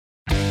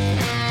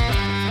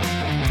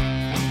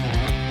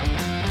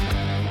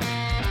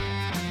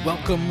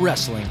Welcome,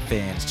 wrestling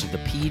fans, to the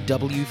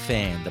PW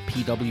Fan. The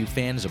PW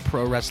Fan is a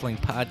pro wrestling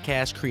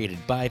podcast created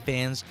by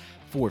fans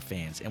for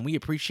fans, and we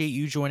appreciate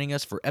you joining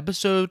us for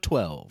episode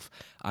 12.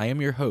 I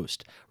am your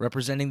host,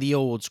 representing the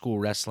old school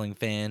wrestling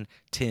fan,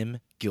 Tim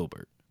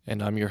Gilbert.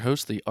 And I'm your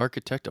host, the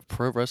architect of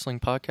pro wrestling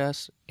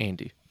podcasts,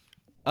 Andy.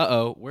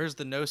 Where's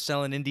the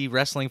no-selling indie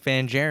wrestling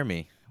fan,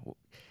 Jeremy?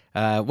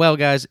 Well,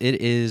 guys,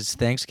 it is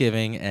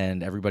Thanksgiving,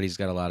 and everybody's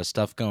got a lot of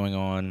stuff going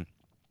on.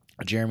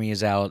 Jeremy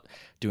is out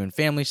doing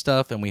family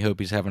stuff, and we hope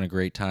he's having a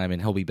great time,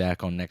 and he'll be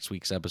back on next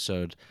week's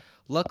episode.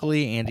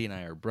 Luckily, Andy and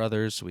I are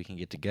brothers, so we can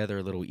get together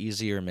a little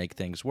easier and make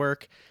things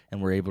work,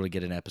 and we're able to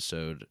get an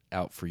episode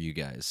out for you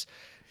guys.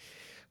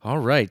 All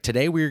right,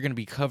 today we are going to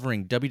be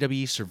covering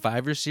WWE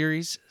Survivor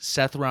Series,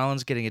 Seth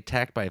Rollins getting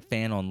attacked by a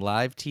fan on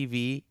live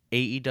TV,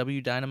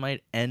 AEW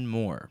Dynamite, and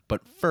more.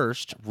 But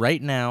first,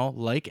 right now,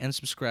 like and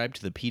subscribe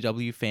to the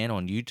PW Fan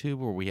on YouTube,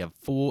 where we have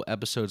full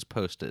episodes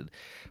posted.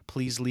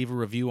 Please leave a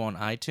review on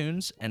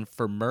iTunes, and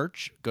for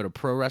merch, go to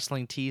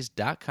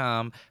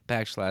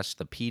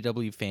ProWrestlingTees.com/the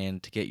PW Fan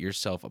to get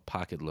yourself a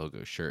Pocket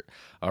Logo shirt.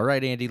 All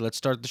right, Andy, let's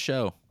start the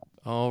show.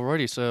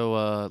 Alrighty,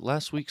 so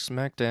last week's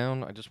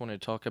SmackDown, I just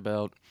wanted to talk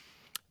about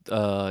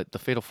the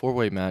Fatal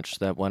 4-Way match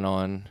that went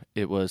on.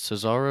 It was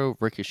Cesaro,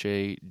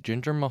 Ricochet,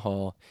 Jinder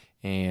Mahal,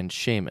 and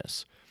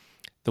Sheamus.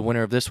 The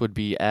winner of this would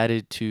be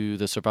added to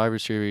the Survivor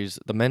Series,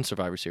 the Men's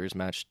Survivor Series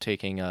match,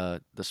 taking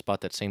the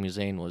spot that Sami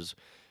Zayn was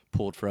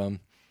pulled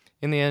from.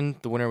 In the end,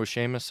 the winner was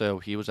Sheamus, so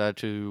he was added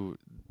to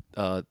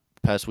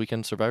past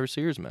weekend's Survivor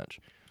Series match.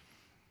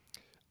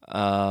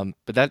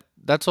 But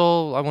that's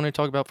all I want to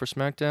talk about for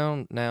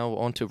SmackDown. Now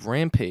on to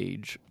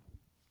Rampage.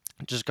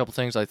 Just a couple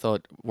things I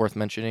thought worth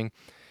mentioning.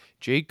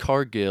 Jade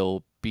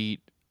Cargill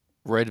beat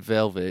Red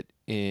Velvet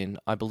in,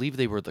 I believe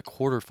they were the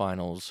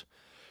quarterfinals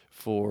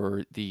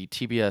for the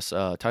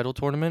TBS title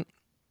tournament.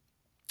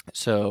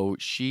 So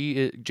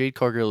Jade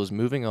Cargill is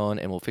moving on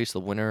and will face the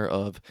winner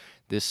of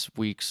this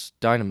week's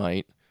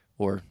Dynamite,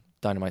 or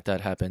Dynamite that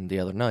happened the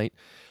other night,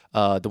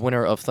 the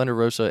winner of Thunder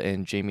Rosa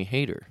and Jamie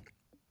Hayter.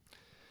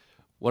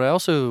 What I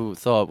also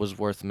thought was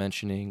worth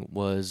mentioning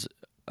was,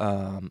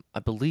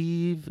 I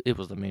believe it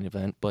was the main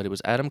event, but it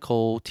was Adam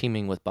Cole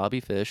teaming with Bobby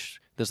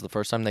Fish. This is the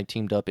first time they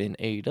teamed up in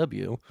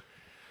AEW,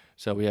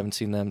 so we haven't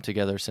seen them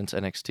together since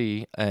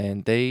NXT,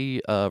 and they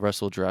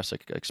wrestled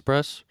Jurassic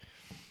Express.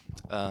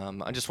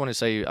 I just want to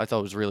say I thought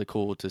it was really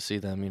cool to see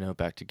them,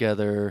 back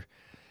together.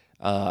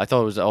 I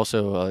thought it was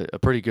also a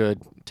pretty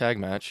good tag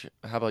match.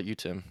 How about you,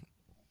 Tim?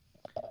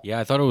 Yeah,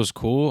 I thought it was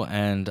cool,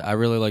 and I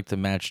really liked the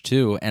match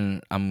too,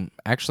 and I'm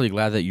actually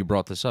glad that you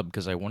brought this up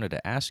because I wanted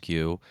to ask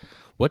you,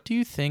 what do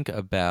you think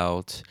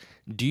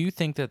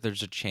that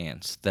there's a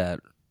chance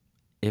that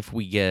if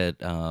we get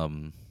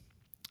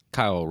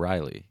Kyle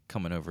O'Reilly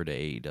coming over to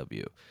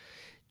AEW,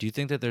 do you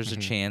think that there's a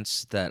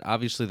chance that,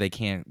 obviously they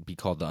can't be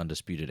called the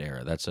Undisputed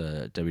Era, that's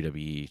a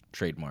WWE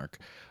trademark,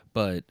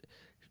 but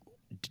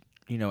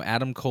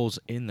Adam Cole's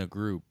in the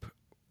group,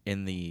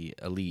 in the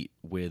Elite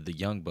with the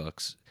Young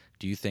Bucks,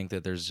 do you think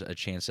that there's a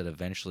chance that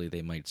eventually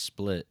they might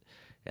split,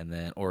 and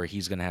then, or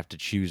he's going to have to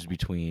choose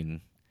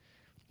between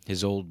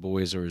his old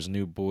boys or his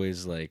new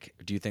boys? Like,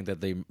 do you think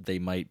that they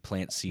might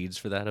plant seeds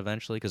for that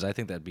eventually? Because I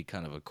think that'd be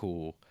kind of a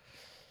cool,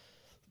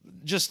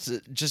 just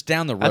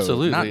down the road.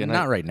 Absolutely,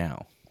 not right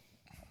now.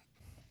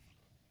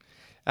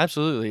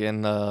 Absolutely,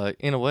 and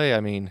in a way, I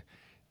mean,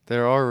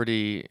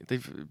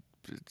 they've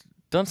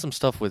done some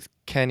stuff with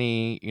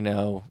Kenny.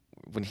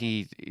 When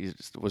he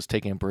was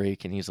taking a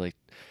break, and he's like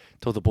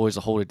told the boys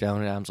to hold it down,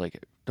 and Adam's like,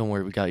 "Don't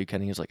worry, we got you,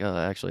 Kenny." He's like, "Oh,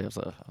 actually, I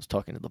was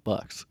talking to the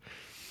Bucks."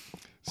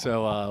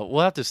 So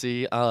we'll have to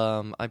see.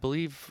 I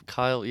believe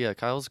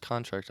Kyle's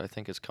contract, I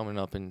think, is coming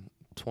up in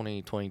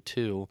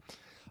 2022.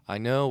 I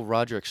know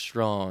Roderick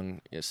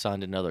Strong has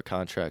signed another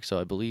contract, so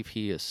I believe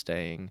he is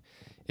staying.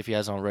 If he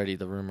hasn't already,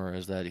 the rumor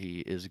is that he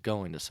is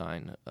going to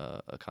sign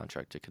a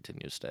contract to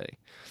continue to stay.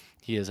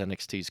 He is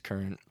NXT's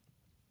current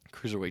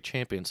Cruiserweight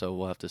champion, so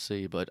we'll have to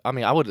see. But, I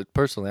mean, I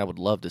would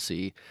love to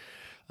see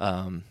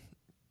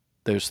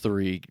those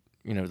three,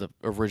 the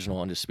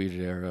original Undisputed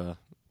Era,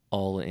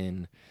 all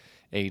in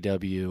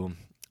AEW,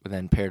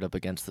 then paired up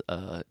against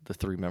the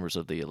three members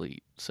of the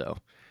Elite. So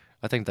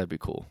I think that'd be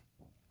cool.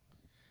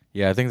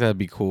 Yeah, I think that'd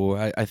be cool.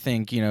 I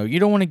think, you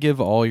don't want to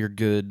give all your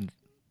big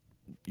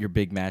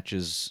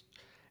matches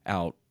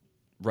out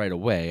right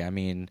away. I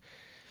mean,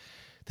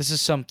 this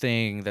is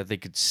something that they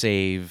could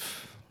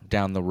save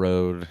down the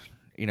road,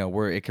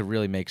 where it could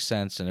really make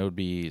sense, and I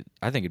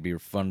think it'd be a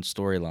fun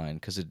storyline,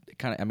 because it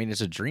kind of,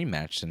 it's a dream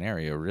match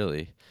scenario,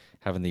 really,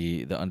 having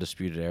the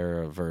Undisputed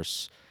Era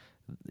versus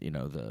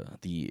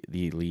the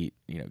Elite,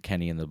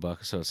 Kenny and the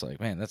Bucks. So it's like,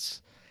 man,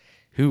 that's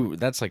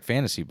like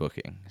fantasy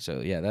booking.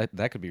 So yeah,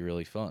 that could be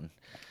really fun.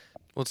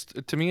 Well,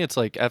 to me, it's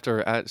like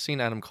after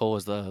seeing Adam Cole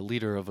as the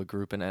leader of a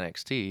group in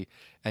NXT,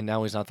 and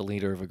now he's not the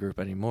leader of a group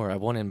anymore. I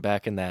want him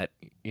back in that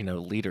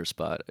leader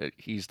spot.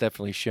 He's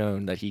definitely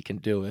shown that he can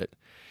do it,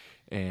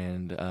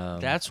 and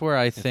that's where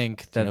I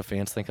think that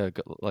fans think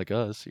like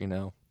us.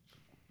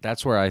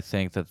 That's where I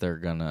think that they're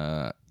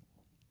gonna.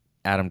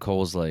 Adam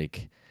Cole's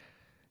like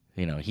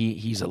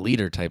he's a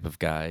leader type of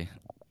guy.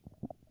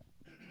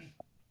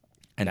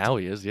 And Now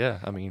he is, yeah.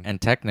 I mean,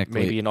 and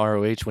technically, maybe in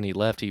ROH when he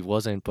left, he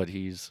wasn't, but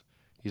he's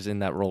in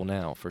that role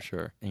now for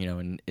sure.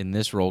 in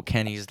this role,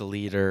 Kenny's the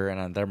leader,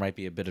 and there might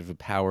be a bit of a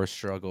power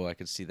struggle. I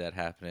could see that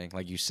happening.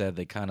 Like you said,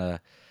 they kind of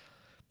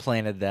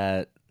planted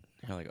that.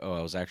 Like, oh,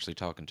 I was actually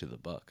talking to the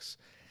Bucks.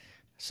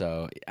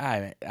 So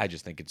I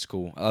just think it's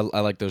cool. I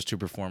like those two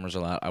performers a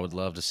lot. I would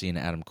love to see an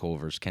Adam Cole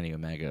versus Kenny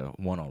Omega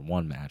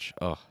one-on-one match.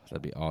 Oh,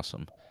 that'd be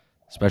awesome.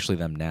 Especially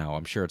them now.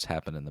 I'm sure it's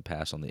happened in the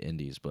past on the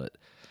indies, but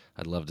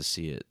I'd love to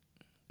see it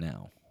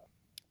now.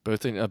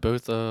 Both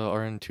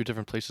are in two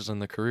different places in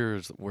their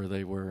careers where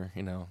they were,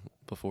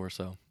 before.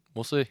 So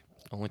we'll see.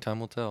 Only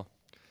time will tell.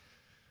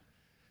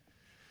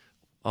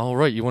 All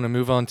right, you want to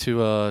move on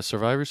to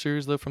Survivor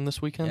Series though from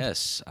this weekend?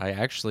 Yes, I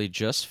actually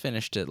just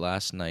finished it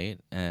last night,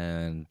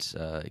 and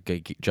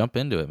jump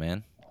into it,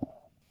 man.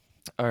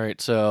 All right,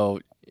 so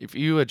if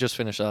you had just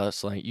finished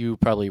last night, you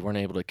probably weren't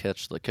able to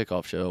catch the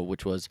kickoff show,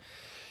 which was,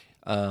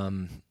 I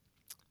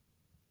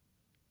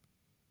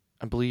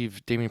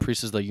believe Damian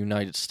Priest is the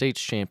United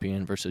States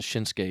champion versus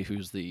Shinsuke,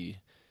 who's the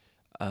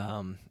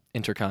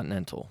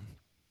Intercontinental.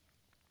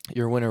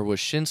 Your winner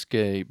was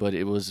Shinsuke, but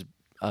it was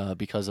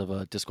because of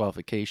a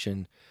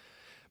disqualification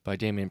by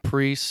Damian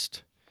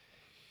Priest.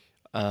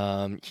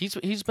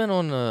 He's been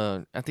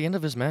on at the end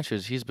of his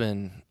matches. He's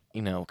been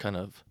kind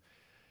of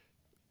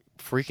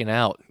freaking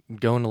out,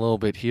 going a little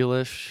bit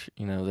heelish.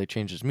 They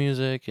changed his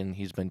music, and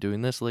he's been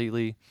doing this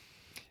lately.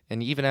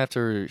 And even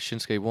after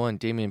Shinsuke won,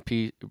 Damian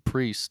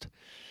Priest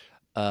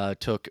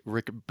took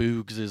Rick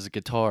Boogs'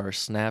 guitar,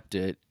 snapped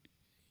it,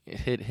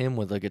 hit him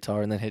with the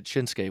guitar, and then hit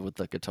Shinsuke with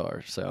the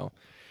guitar. So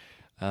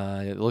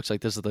it looks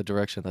like this is the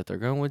direction that they're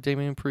going with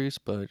Damian Priest,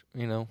 but,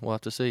 we'll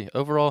have to see.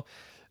 Overall,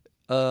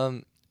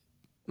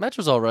 match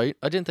was all right.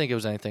 I didn't think it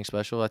was anything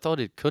special. I thought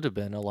it could have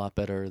been a lot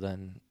better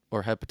than,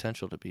 or had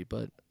potential to be,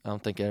 but I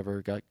don't think it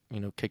ever got,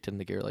 kicked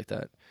into gear like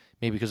that.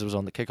 Maybe because it was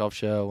on the kickoff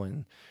show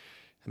and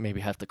maybe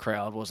half the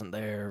crowd wasn't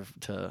there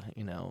to,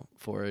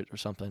 for it or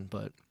something,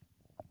 but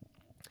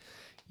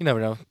you never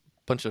know.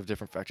 Bunch of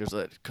different factors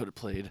that could have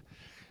played.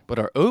 But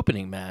our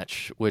opening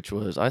match, which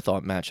was, I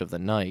thought, match of the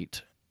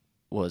night,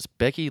 was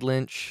Becky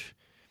Lynch,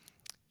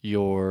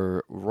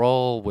 your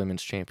Raw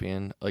Women's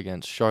Champion,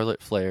 against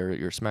Charlotte Flair,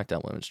 your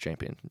SmackDown Women's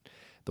Champion.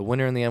 The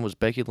winner in the end was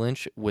Becky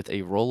Lynch with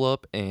a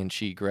roll-up, and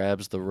she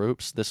grabs the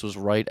ropes. This was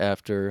right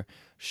after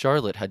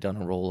Charlotte had done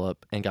a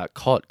roll-up and got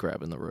caught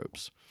grabbing the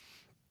ropes.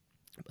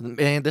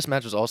 Man, this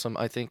match was awesome.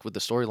 I think with the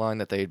storyline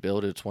that they had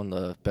built, it's one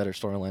of the better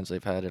storylines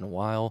they've had in a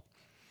while.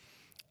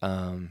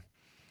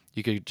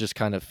 You could just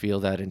kind of feel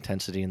that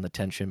intensity and the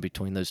tension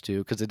between those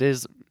two, because it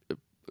is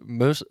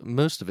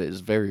most of it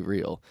is very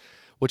real.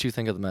 What do you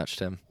think of the match,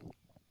 Tim?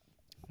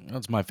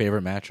 That's my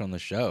favorite match on the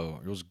show.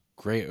 It was a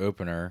great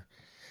opener.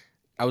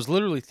 I was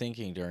literally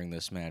thinking during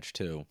this match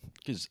too,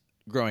 because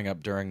growing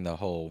up during the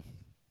whole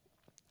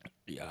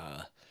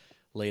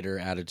later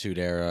Attitude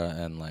Era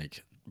and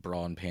like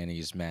bra and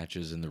panties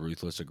matches in the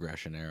Ruthless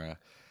Aggression era,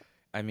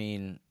 I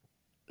mean,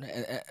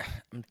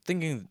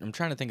 I'm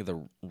trying to think of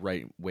the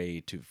right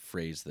way to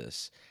phrase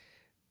this.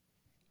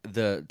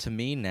 To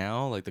me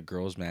now, like the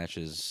girls'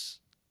 matches,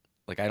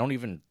 like I don't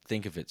even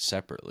think of it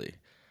separately.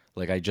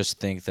 Like I just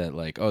think that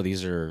like, oh,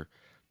 these are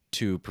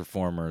two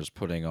performers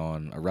putting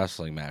on a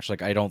wrestling match.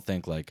 Like I don't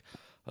think like,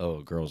 oh,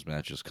 a girls'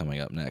 match is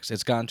coming up next.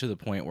 It's gotten to the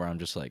point where I'm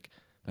just like,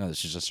 no,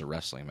 this is just a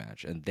wrestling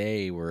match, and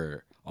they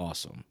were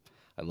awesome.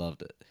 I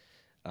loved it.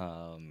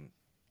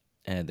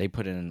 And they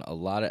put in a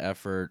lot of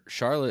effort.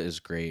 Charlotte is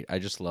great. I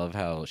just love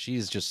how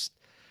she's just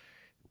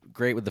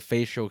great with the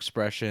facial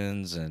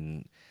expressions,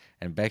 and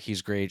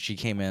Becky's great. She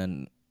came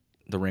in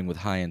the ring with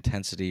high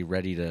intensity,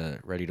 ready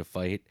to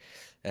fight.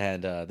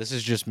 And this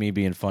is just me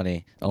being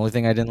funny. The only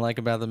thing I didn't like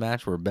about the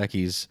match were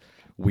Becky's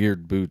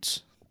weird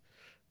boots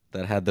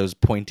that had those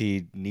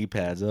pointy knee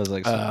pads. I was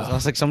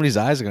like somebody's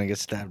eyes are gonna get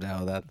stabbed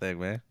out with that thing,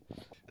 man.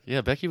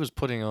 Yeah, Becky was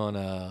putting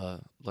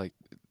on like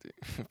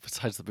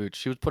besides the boots,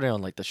 she was putting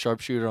on like the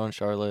sharpshooter on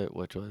Charlotte,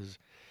 which was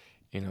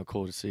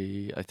cool to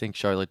see. I think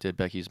Charlotte did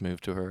Becky's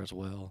move to her as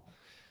well.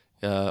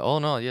 All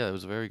in all, yeah, it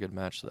was a very good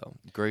match though.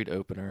 Great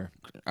opener.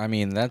 I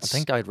mean, I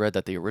think I'd read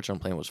that the original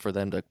plan was for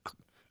them to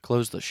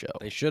close the show.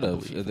 They should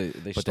have.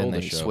 But then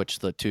they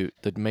switched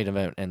the main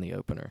event and the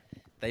opener.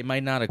 They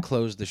might not have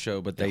closed the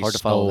show, but they hard to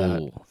follow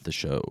stole the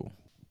show.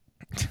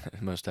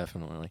 Most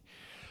definitely.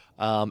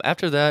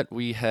 After that,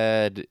 we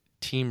had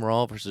Team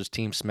Raw versus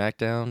Team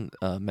SmackDown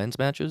men's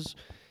matches.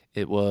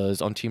 It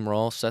was on Team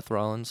Raw, Seth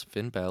Rollins,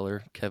 Finn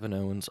Balor, Kevin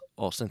Owens,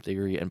 Austin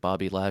Theory, and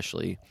Bobby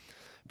Lashley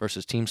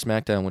versus Team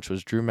SmackDown, which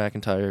was Drew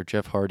McIntyre,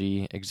 Jeff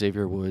Hardy,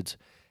 Xavier Woods,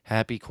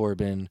 Happy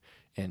Corbin,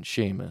 and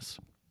Sheamus.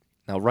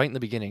 Now, right in the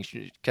beginning,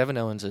 Kevin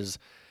Owens is,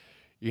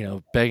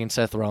 begging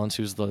Seth Rollins,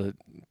 who's the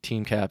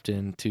team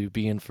captain, to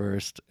be in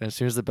first. And as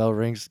soon as the bell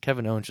rings,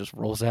 Kevin Owens just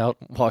rolls out,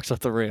 walks up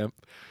the ramp,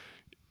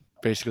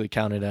 basically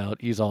counted out.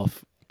 He's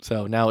off.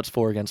 So now it's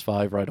 4 against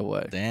 5 right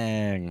away.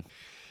 Dang.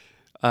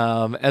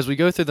 As we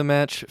go through the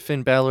match,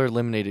 Finn Balor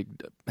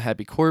eliminated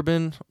Happy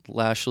Corbin.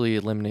 Lashley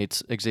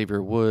eliminates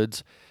Xavier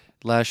Woods.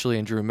 Lashley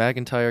and Drew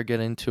McIntyre get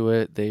into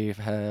it. They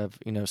have,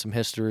 some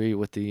history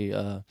with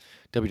the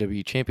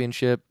WWE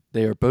Championship.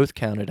 They are both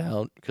counted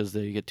out because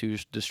they get too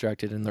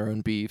distracted in their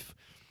own beef.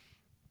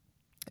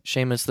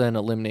 Sheamus then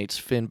eliminates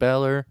Finn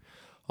Balor.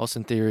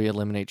 Austin Theory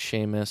eliminates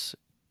Sheamus.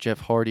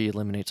 Jeff Hardy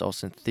eliminates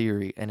Austin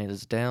Theory. And it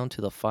is down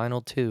to the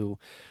final two,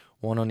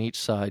 one on each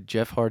side,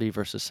 Jeff Hardy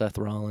versus Seth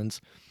Rollins.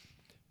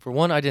 For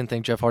one, I didn't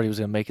think Jeff Hardy was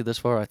going to make it this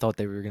far. I thought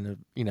they were going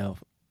to,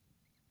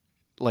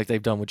 like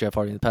they've done with Jeff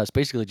Hardy in the past,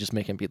 basically just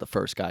make him be the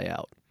first guy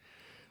out.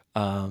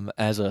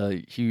 As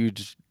a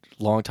huge,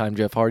 longtime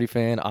Jeff Hardy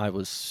fan, I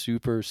was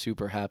super,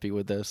 super happy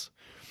with this.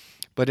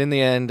 But in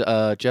the end,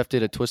 Jeff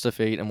did a twist of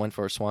fate and went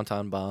for a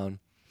swanton bomb.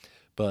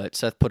 But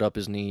Seth put up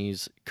his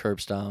knees, curb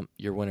stomp.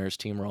 Your winner is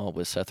Team Raw,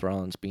 with Seth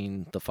Rollins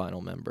being the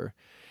final member.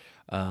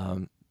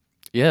 I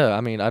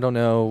don't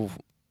know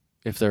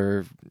if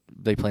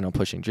they plan on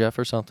pushing Jeff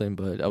or something,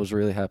 but I was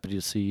really happy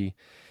to see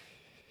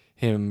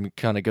him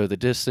kind of go the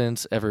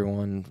distance.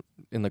 Everyone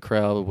in the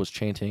crowd was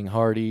chanting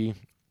Hardy.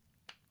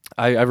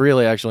 I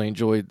really actually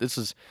enjoyed this.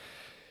 Is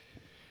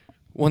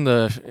one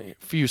of the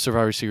few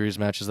Survivor Series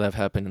matches that have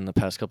happened in the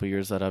past couple of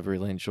years that I've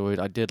really enjoyed.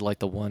 I did like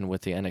the one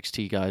with the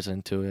NXT guys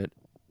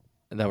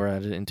that were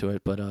added into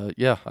it. But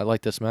I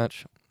like this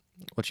match.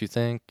 What you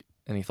think?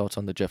 Any thoughts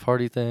on the Jeff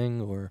Hardy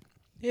thing? Or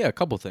Yeah, a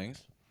couple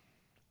things.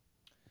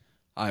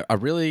 I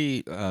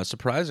really,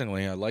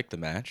 surprisingly, I like the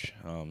match.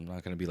 I'm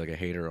not going to be like a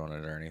hater on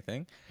it or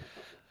anything.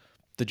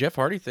 The Jeff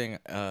Hardy thing,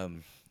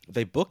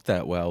 they booked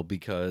that well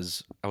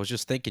because I was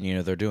just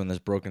thinking, they're doing this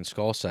Broken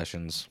Skull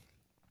sessions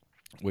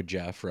with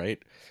Jeff, right?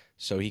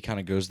 So he kind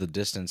of goes the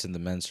distance in the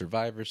Men's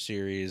Survivor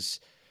Series.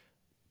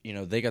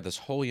 They got this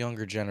whole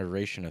younger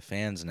generation of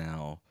fans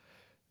now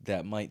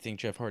that might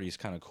think Jeff Hardy is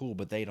kind of cool,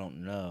 but they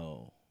don't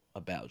know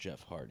about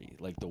Jeff Hardy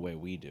like the way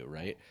we do,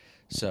 right?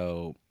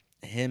 So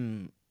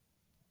him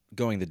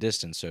going the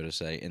distance, so to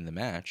say, in the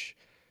match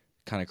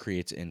kind of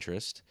creates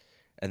interest.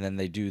 And then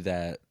they do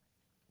that,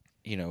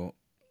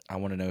 I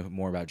want to know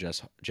more about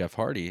Jeff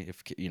Hardy.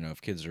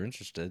 If kids are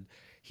interested,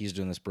 he's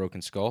doing this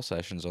Broken Skull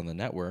sessions on the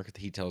network.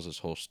 He tells his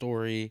whole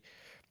story.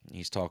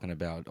 He's talking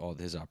about all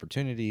his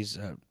opportunities.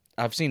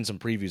 I've seen some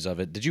previews of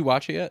it. Did you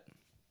watch it yet?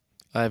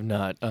 I have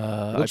not.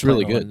 It looks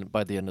really good.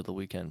 By the end of the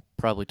weekend,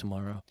 probably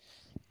tomorrow.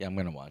 Yeah, I'm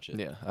gonna watch it.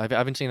 Yeah, I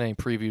haven't seen any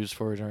previews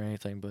for it or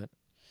anything, but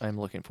I'm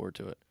looking forward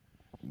to it.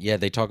 Yeah,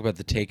 they talk about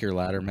the Taker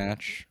ladder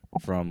match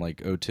from like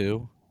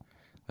 2002.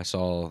 I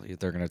saw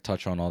they're gonna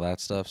touch on all that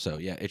stuff. So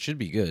yeah, it should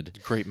be good.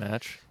 Great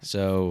match.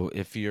 So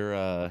if you're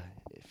a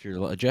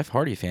Jeff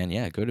Hardy fan,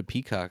 yeah, go to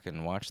Peacock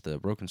and watch the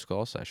Broken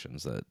Skull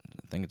sessions. That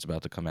I think it's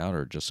about to come out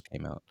or just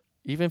came out.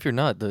 Even if you're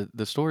not,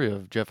 the story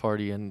of Jeff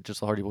Hardy and just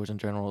the Hardy Boys in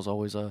general is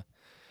always a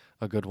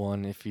good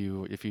one if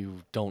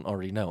you don't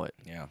already know it.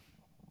 Yeah,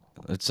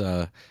 it's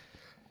I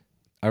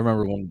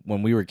remember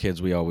when we were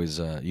kids, we always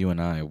you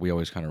and I we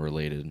always kind of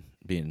related,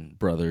 being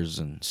brothers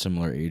and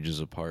similar ages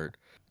apart,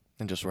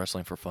 and just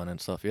wrestling for fun and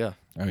stuff. Yeah.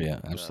 Oh yeah,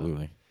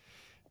 absolutely.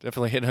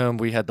 Definitely hit home.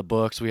 We had the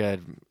books. We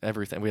had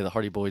everything. We had the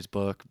Hardy Boys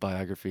book,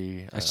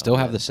 biography. I still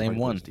have the same Hardy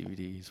one. Boys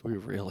DVDs. We were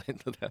real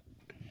into that.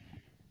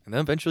 And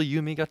then eventually you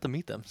and me got to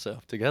meet them, so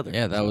together.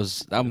 Yeah, that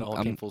was it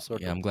all came full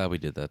circle. Yeah, I'm glad we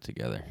did that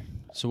together.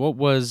 So what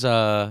was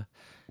after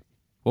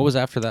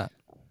that?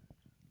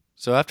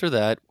 So after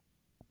that,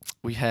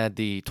 we had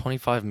the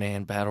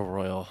 25-man Battle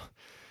Royal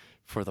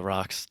for The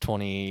Rock's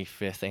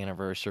 25th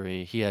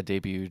anniversary. He had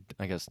debuted,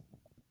 I guess,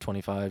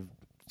 25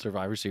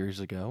 Survivor Series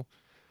ago.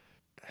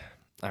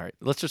 All right,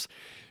 let's just...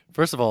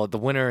 First of all, the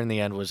winner in the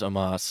end was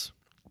Omos.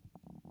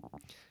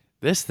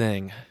 This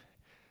thing...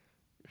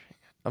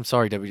 I'm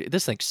sorry, WJ.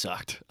 This thing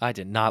sucked. I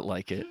did not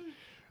like it.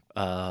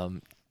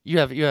 You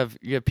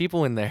have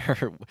people in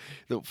there.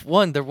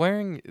 They're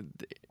wearing...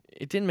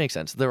 It didn't make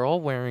sense. They're all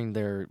wearing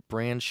their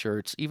brand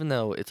shirts, even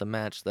though it's a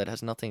match that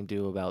has nothing to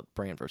do about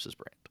brand versus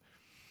brand.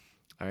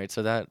 All right,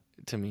 so that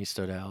to me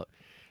stood out.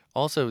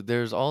 Also,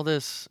 there's all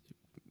this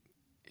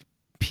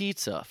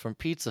pizza from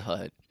Pizza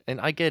Hut,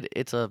 and I get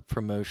it's a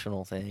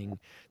promotional thing.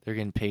 They're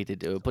getting paid to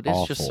do it, but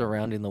it's just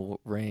surrounding the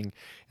ring,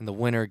 and the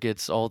winner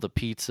gets all the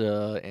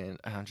pizza, and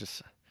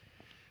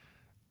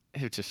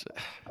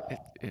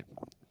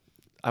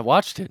I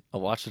watched it. I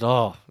watched it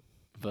all,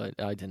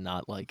 but I did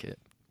not like it.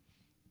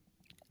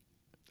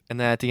 And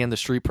then at the end, the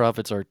Street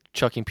Profits are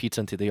chucking pizza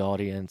into the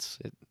audience.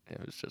 It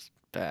was just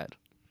bad.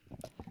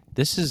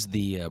 This is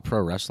the pro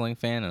wrestling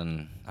fan,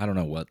 and I don't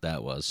know what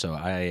that was. So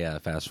I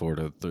fast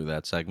forwarded through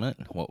that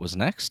segment. What was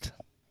next?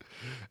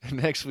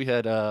 Next, we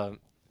had the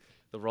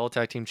Raw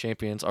Tag Team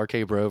Champions,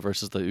 RK Bro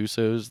versus the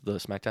Usos, the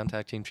SmackDown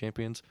Tag Team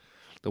Champions.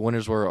 The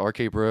winners were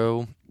RK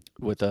Bro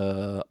with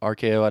a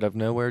RKO out of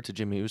nowhere to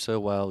Jimmy Uso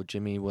while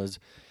Jimmy was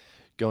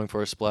going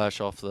for a splash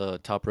off the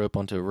top rope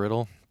onto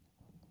Riddle.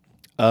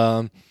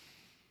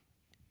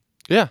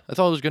 Yeah, I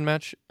thought it was a good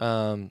match.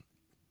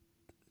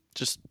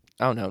 Just,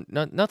 I don't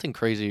know, nothing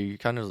crazy.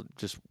 Kind of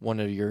just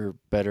one of your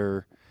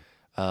better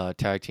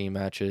tag team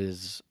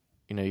matches.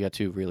 You know, you got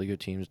two really good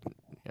teams,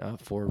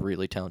 four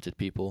really talented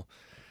people.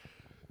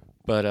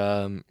 But,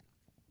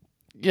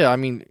 yeah, I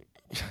mean,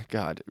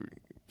 God,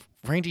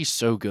 Randy's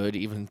so good,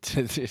 even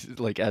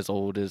like as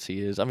old as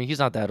he is. I mean, he's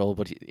not that old,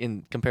 but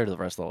in compared to the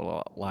rest of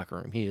the locker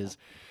room, he is.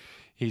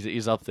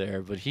 He's up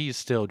there, but he's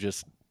still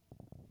just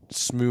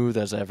smooth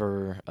as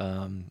ever.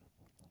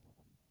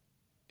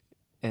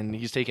 And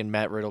he's taken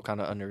Matt Riddle kind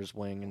of under his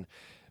wing, and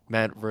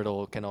Matt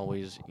Riddle can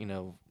always,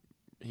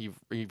 he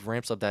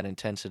ramps up that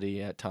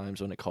intensity at times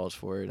when it calls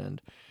for it,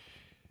 and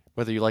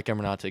whether you like him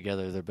or not,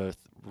 together they're both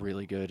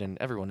really good, and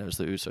everyone knows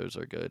the Usos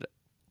are good.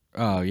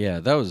 Oh yeah,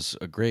 that was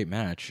a great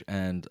match,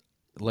 and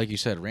like you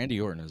said, Randy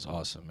Orton is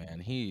awesome, man.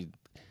 He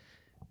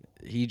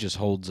just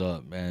holds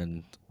up,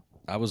 and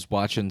I was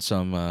watching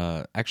some.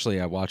 Actually,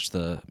 I watched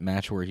the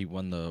match where he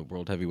won the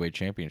World Heavyweight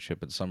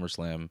Championship at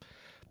SummerSlam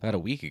about a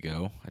week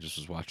ago. I just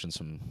was watching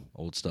some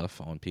old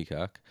stuff on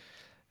Peacock,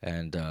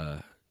 and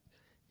yeah,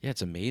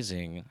 it's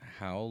amazing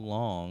how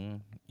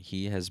long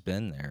he has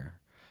been there.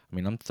 I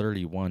mean, I'm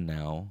 31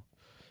 now,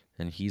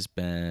 and he's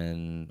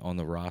been on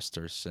the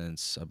roster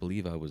since I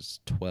believe I was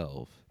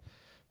 12.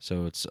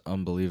 So it's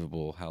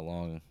unbelievable how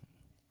long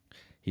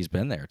he's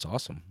been there. It's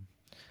awesome.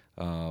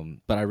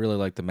 But I really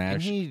like the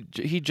match. And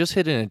he just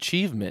hit an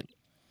achievement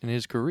in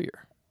his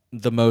career.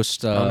 The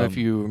most. I don't know if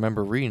you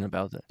remember reading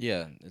about that.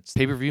 Yeah, it's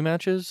Pay-per-view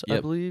matches, I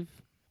Yep. believe.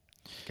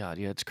 God,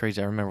 yeah, it's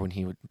crazy. I remember when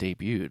he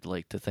debuted.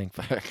 Like, to think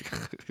back,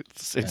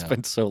 it's Yeah.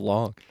 been so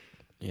long.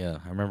 Yeah,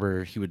 I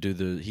remember he would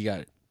do he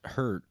got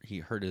hurt. He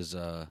hurt his.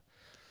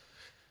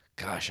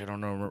 Gosh, I don't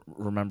know.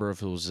 Remember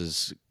if it was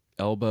his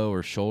elbow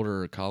or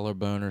shoulder or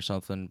collarbone or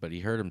something, but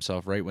he hurt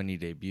himself right when he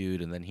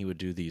debuted, and then he would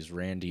do these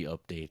Randy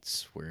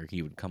updates where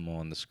he would come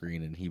on the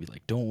screen and he'd be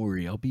like, "Don't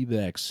worry, I'll be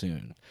back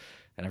soon."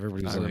 And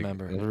everybody was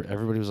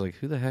everybody was like,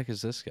 "Who the heck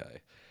is this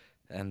guy?"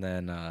 And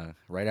then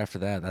right after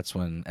that, that's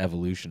when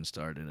Evolution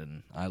started,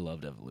 and I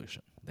loved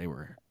Evolution. They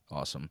were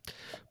awesome.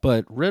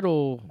 But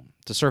Riddle,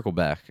 to circle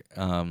back,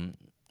 I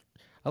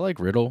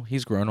like Riddle.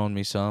 He's grown on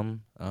me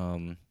some.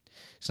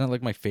 He's not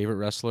like my favorite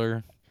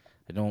wrestler.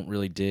 I don't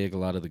really dig a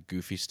lot of the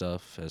goofy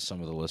stuff, as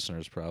some of the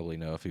listeners probably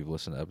know if you've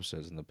listened to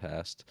episodes in the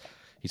past.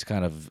 He's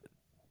kind of,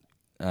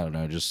 I don't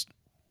know, just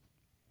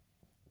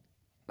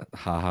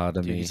haha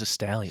to Dude, me. he's a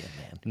stallion,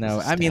 man. No,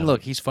 He's a I mean,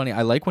 look, stallion. he's funny.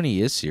 I like when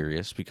he is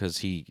serious because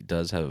he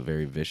does have a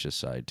very vicious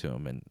side to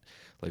him, and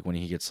like when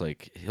he gets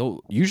like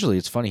usually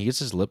it's funny. He gets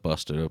his lip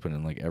busted open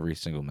in like every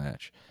single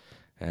match,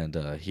 and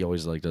he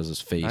always like does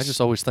his face. I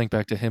just always think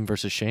back to him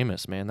versus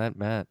Sheamus, man. That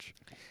match.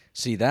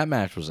 See, that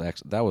match was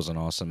that was an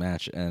awesome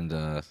match,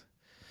 and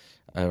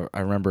I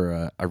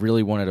remember I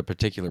really wanted a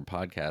particular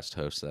podcast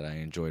host that I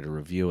enjoyed to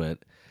review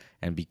it,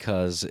 and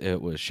because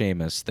it was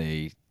Sheamus,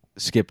 they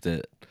skipped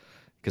it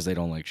because they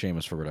don't like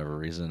Sheamus for whatever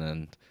reason,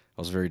 and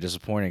I was very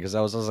disappointed because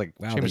I was like,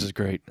 wow, Sheamus is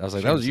great. I was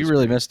like, Sheamus you is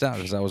really great. missed out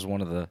because that was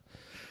one of the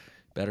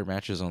better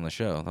matches on the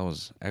show. That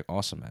was an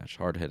awesome match,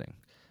 hard hitting.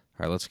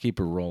 All right, let's keep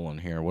it rolling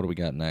here. What do we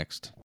got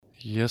next?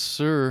 Yes,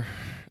 sir.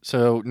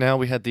 So now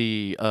we had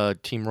the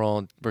Team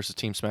Raw versus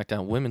Team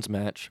SmackDown women's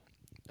match.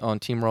 On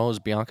Team Raw is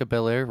Bianca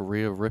Belair,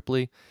 Rhea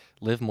Ripley,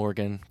 Liv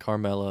Morgan,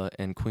 Carmella,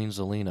 and Queen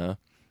Zelina.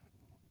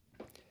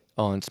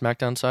 On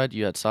SmackDown side,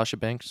 you had Sasha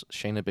Banks,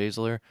 Shayna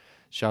Baszler,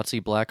 Shotzi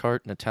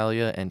Blackheart,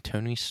 Natalya, and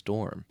Toni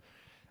Storm.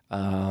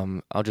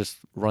 I'll just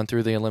run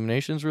through the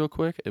eliminations real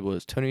quick. It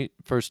was Toni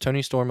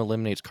Storm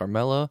eliminates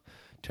Carmella,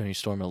 Toni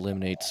Storm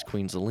eliminates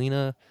Queen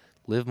Zelina,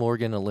 Liv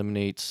Morgan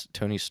eliminates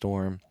Toni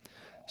Storm,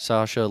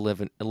 Sasha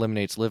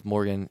eliminates Liv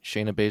Morgan,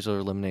 Shayna Baszler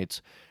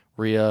eliminates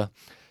Rhea,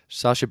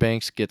 Sasha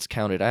Banks gets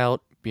counted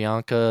out,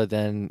 Bianca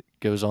then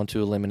goes on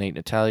to eliminate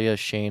Natalya,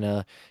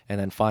 Shayna, and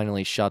then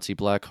finally Shotzi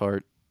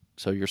Blackheart.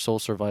 So your sole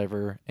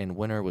survivor and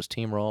winner was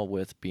Team Raw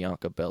with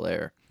Bianca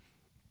Belair.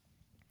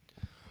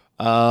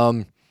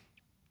 Again,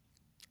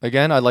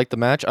 I liked the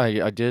match.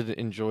 I did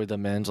enjoy the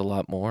men's a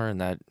lot more, and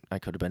that I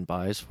could have been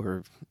biased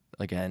for,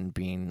 again,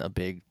 being a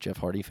big Jeff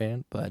Hardy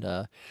fan. But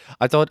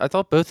I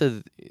thought both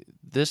of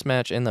this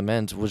match and the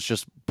men's was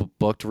just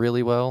booked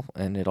really well,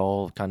 and it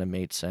all kind of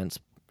made sense.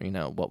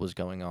 What was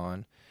going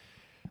on.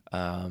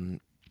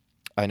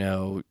 I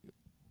know.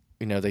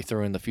 They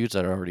threw in the feuds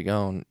that are already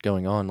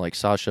going on, like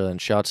Sasha and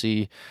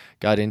Shotzi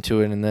got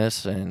into it in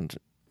this, and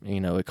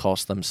it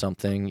cost them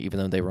something, even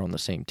though they were on the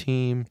same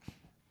team.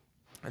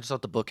 I just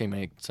thought the booking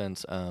made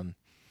sense.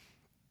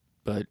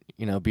 But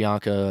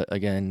Bianca,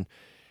 again,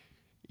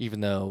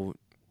 even though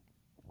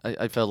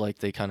I felt like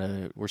they kind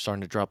of were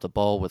starting to drop the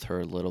ball with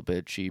her a little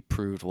bit, she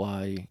proved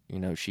why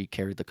she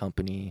carried the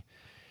company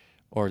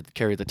or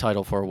carried the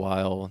title for a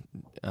while.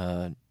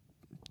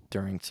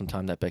 During some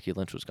time that Becky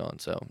Lynch was gone,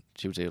 so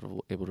she was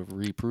able to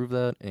reprove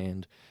that,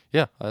 and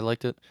yeah, I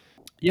liked it.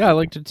 Yeah, I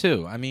liked it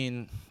too. I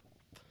mean,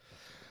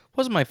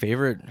 wasn't my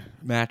favorite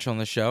match on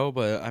the show,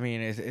 but I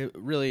mean, it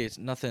really it's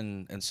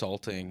nothing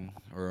insulting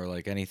or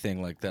like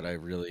anything like that. I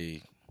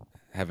really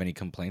have any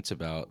complaints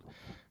about.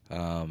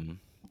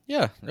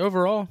 Yeah,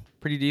 overall,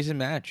 pretty decent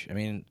match. I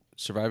mean,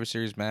 Survivor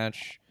Series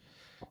match,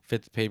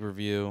 fit the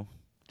pay-per-view.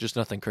 Just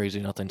nothing crazy,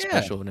 nothing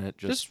special in it.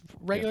 Just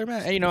regular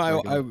match. just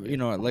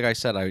regular. Like I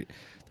said,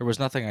 there was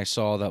nothing I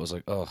saw that was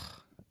like, ugh,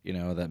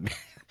 that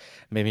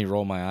made me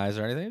roll my eyes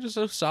or anything. Just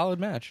a solid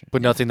match.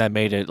 But nothing that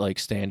made it like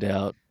stand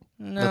out.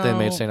 That they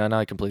made No, saying, and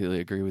I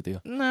completely agree with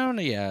you. no,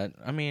 yeah.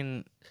 I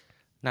mean,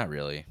 not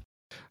really.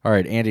 All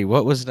right, Andy,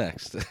 what was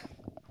next?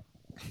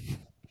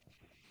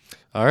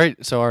 All right,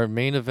 so our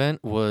main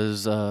event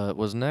was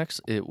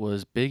next. It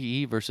was Big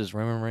E versus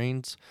Roman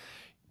Reigns,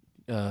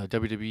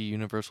 WWE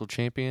Universal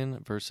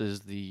Champion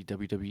versus the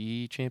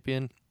WWE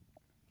Champion.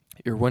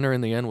 Your winner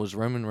in the end was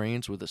Roman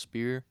Reigns with a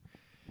spear.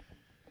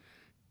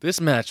 This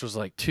match was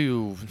like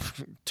two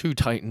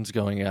titans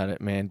going at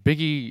it, man.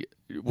 Big E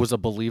was a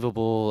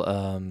believable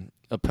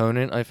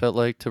opponent. I felt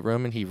like to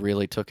Roman, he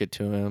really took it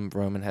to him.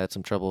 Roman had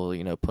some trouble,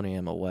 putting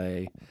him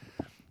away.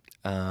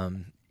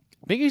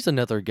 Big E's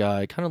another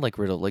guy, kind of like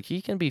Riddle. Like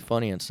he can be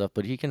funny and stuff,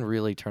 but he can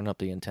really turn up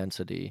the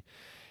intensity,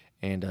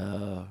 and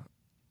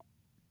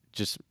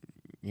just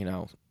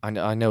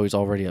I know he's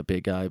already a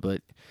big guy,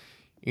 but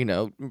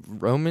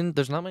Roman.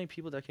 There's not many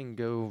people that can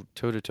go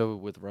toe to toe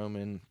with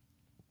Roman,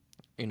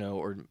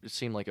 or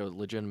seem like a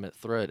legitimate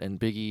threat. And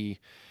Big E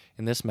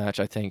in this match,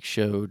 I think,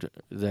 showed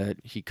that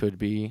he could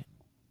be.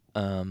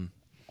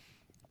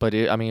 But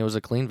it was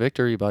a clean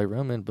victory by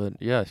Roman. But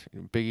yeah,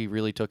 Big E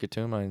really took it to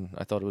him.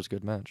 I thought it was a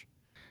good match.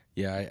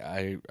 Yeah,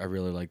 I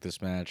really like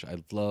this match. I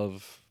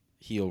love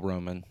heel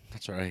Roman.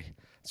 That's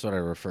what I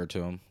refer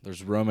to him.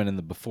 There's Roman in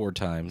the before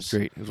times.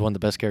 Great. He's one of the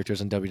best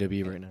characters in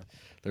WWE right now.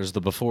 There's the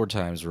before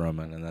times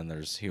Roman, and then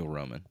there's heel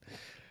Roman.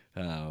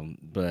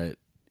 But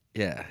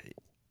yeah,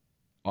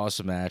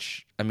 awesome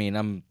match. I mean,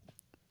 I'm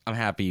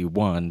happy he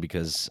won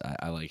because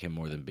I like him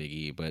more than Big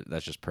E, but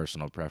that's just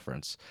personal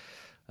preference.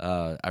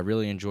 I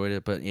really enjoyed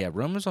it, but yeah,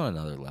 Roman's on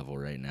another level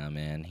right now,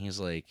 man. He's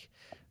like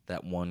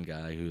that one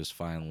guy who's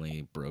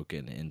finally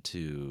broken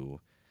into,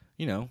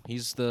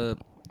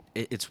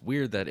 it's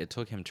weird that it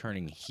took him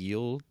turning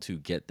heel to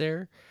get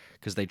there,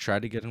 because they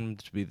tried to get him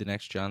to be the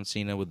next John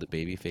Cena with the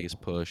babyface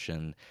push,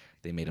 and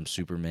they made him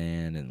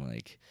Superman, and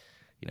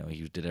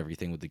he did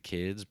everything with the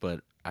kids,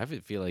 but I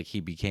feel like he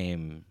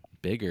became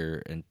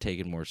bigger and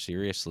taken more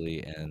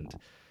seriously and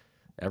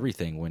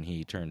everything when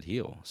he turned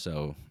heel.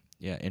 So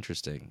yeah,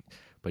 interesting.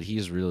 But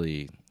he's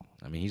really,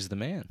 he's the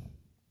man.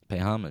 Pay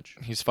homage.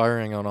 He's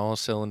firing on all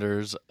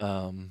cylinders.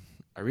 I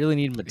really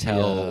need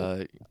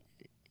Mattel.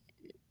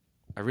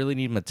 I really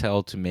need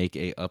Mattel to make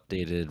a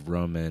updated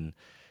Roman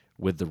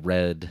with the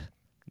red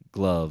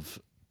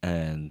glove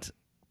and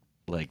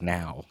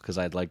now, because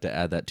I'd like to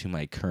add that to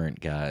my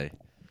current guy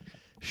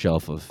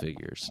shelf of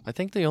figures. I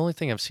think the only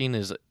thing I've seen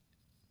is,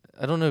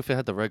 I don't know if it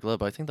had the red glove,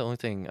 but I think the only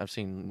thing I've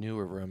seen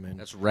newer Roman.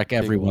 That's Wreck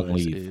Everyone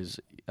Leave. Is,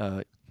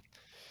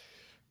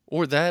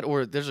 or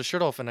there's a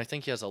shirt off, and I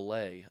think he has a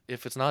lay.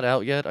 If it's not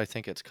out yet, I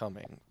think it's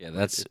coming.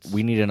 Yeah,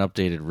 we need an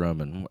updated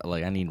Roman.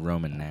 I need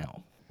Roman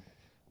now.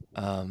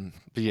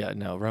 But yeah,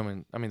 no,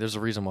 Roman. There's a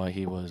reason why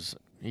he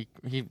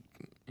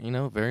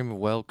very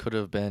well could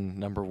have been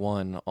number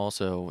one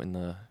also in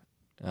the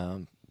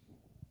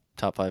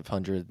top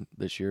 500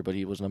 this year, but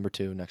he was number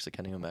 2 next to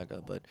Kenny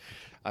Omega. But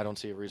I don't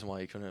see a reason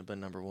why he couldn't have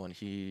been number 1.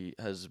 He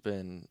has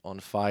been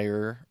on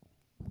fire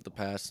the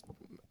past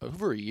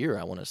over a year,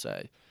 I want to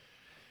say.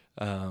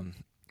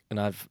 And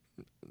I've,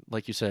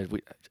 like you said,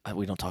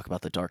 we don't talk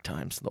about the dark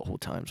times, the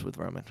old times with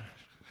Roman.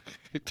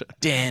 I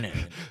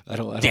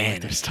don't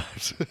like those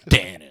times.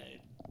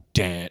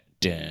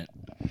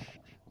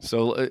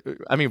 So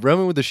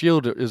Roman with the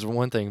Shield is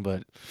one thing,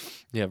 but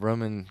yeah,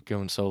 Roman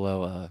going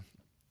solo,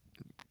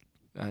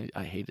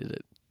 I hated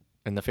it,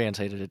 and the fans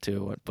hated it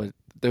too. But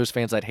those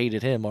fans that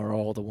hated him are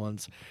all the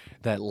ones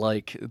that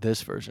like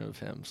this version of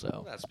him.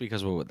 So that's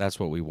because that's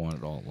what we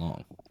wanted all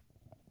along.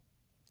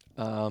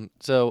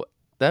 So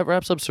that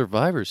wraps up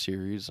Survivor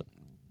Series.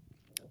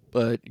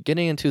 But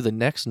getting into the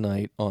next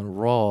night on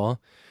Raw,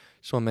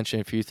 just want to mention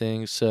a few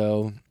things.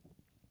 So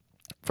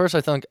first,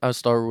 I think I'll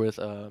start with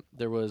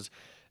there was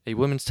a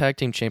women's tag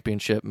team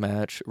championship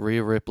match: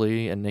 Rhea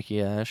Ripley and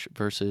Nikki Ash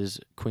versus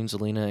Queen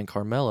Zelina and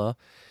Carmella.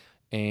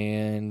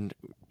 And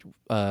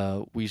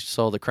we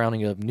saw the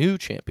crowning of new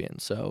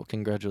champions. So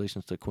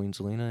congratulations to Queen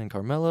Zelina and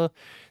Carmella.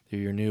 They're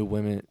your new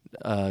women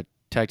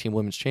tag team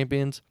women's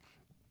champions.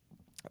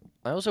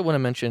 I also want to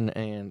mention,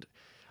 and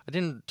I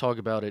didn't talk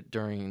about it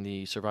during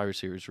the Survivor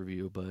Series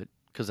review, but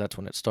because that's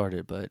when it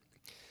started. But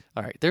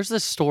all right, there's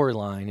this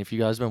storyline, if you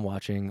guys have been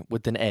watching,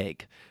 with an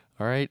egg.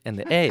 All right, and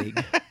the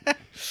egg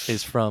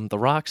is from The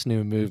Rock's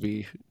new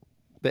movie.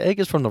 The egg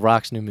is from The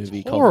Rock's new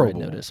movie called Red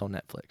Notice on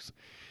Netflix.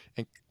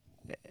 And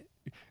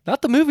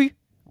not the movie,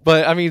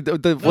 but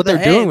what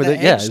they're doing with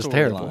it, is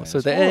terrible. So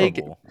the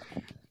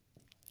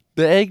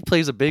egg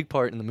plays a big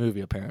part in the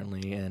movie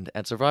apparently, and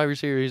at Survivor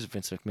Series,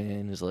 Vince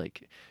McMahon is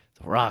like,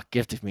 The Rock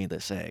gifted me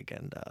this egg,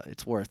 and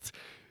it's worth.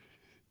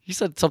 He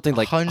said something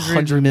like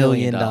 $100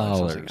 million. I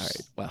was like, all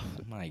right, wow,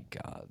 my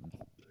God,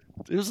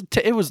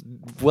 it was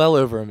well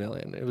over $1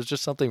 million. It was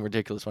just something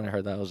ridiculous when I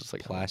heard that. I was just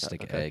like,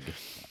 plastic egg.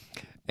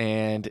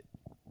 And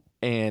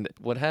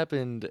what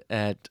happened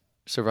at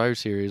Survivor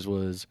Series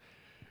was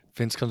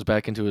Vince comes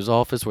back into his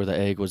office where the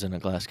egg was in a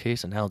glass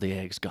case, and now the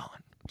egg's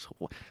gone.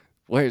 So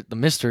where the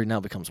mystery now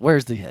becomes,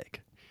 where's the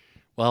egg?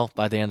 Well,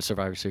 by the end of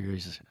Survivor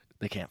Series,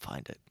 they can't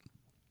find it.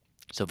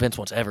 So Vince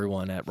wants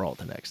everyone at Raw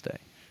the next day.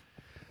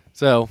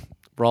 So,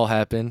 Raw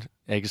happened.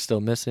 Egg is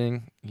still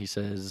missing. He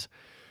says,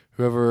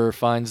 whoever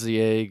finds the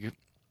egg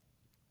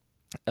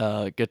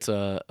gets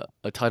a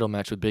title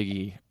match with Big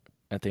E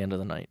at the end of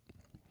the night.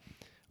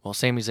 While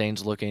Sami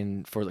Zayn's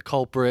looking for the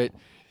culprit,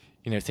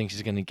 thinks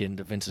he's going to get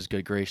into Vince's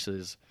good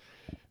graces.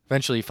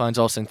 Eventually, he finds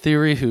Austin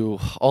Theory, who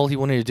all he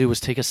wanted to do was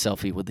take a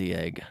selfie with the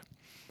egg.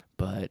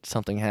 But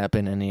something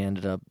happened, and he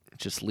ended up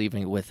just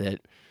leaving with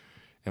it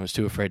and was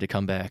too afraid to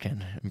come back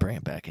and bring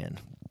it back in.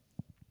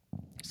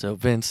 So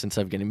Vince,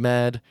 instead of getting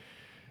mad,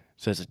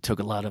 says it took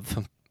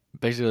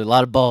basically a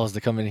lot of balls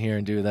to come in here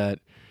and do that.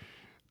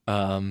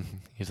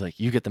 He's like,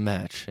 you get the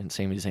match. And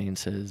Sami Zayn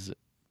says,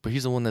 but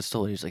he's the one that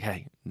stole it. He's like,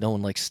 hey, no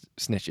one likes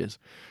snitches.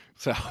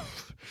 So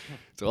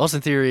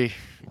Austin Theory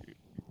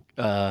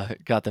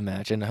got the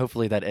match, and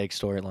hopefully that egg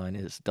storyline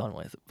is done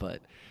with.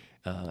 But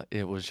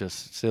it was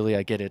just silly.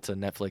 I get it's a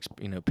Netflix,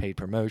 paid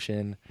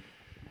promotion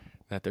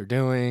that they're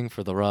doing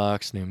for The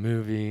Rock's new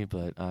movie,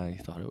 but I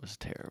thought it was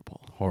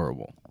terrible.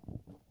 Horrible.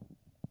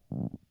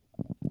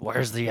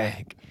 Where's the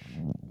egg?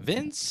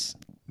 Vince,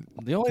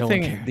 the No only one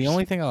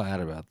thing cares. I'll add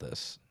about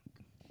this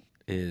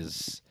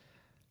is,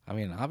 I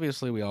mean,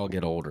 obviously we all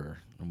get older,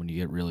 and when you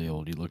get really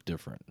old, you look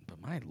different. But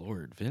my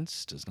lord,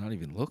 Vince does not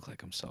even look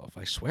like himself.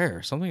 I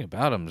swear, something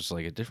about him is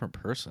like a different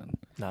person.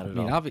 Not I at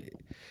mean, all.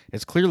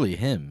 it's clearly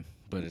him,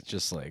 but it's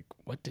just like,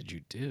 what did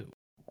you do?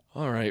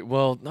 All right.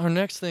 Well, our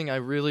next thing, I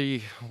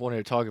really wanted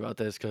to talk about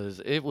this because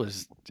it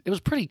was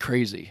pretty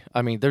crazy.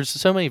 I mean, there's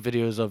so many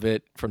videos of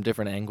it from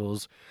different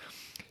angles.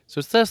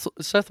 So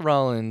Seth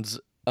Rollins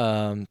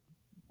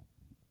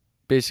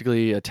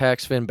basically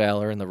attacks Finn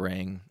Balor in the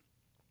ring,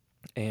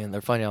 and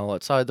they're fighting all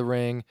outside the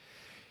ring,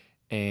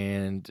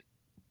 and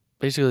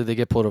basically they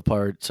get pulled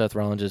apart. Seth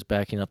Rollins is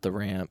backing up the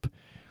ramp,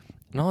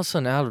 and all of a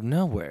sudden, out of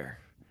nowhere,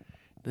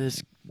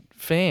 this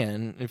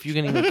fan, if you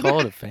can even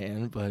call it a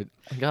fan, but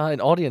a guy, an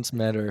audience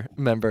member,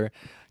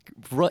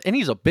 and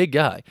he's a big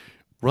guy,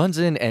 runs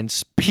in and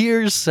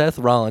spears Seth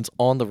Rollins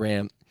on the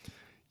ramp.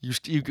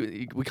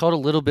 We caught a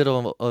little bit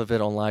of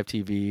it on live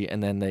TV,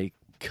 and then they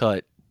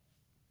cut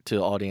to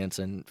the audience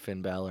and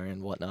Finn Balor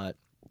and whatnot.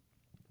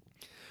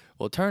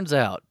 Well, it turns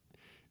out,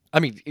 I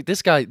mean,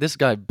 this guy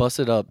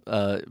busted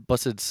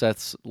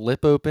Seth's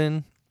lip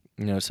open.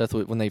 Seth,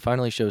 when they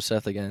finally show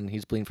Seth again,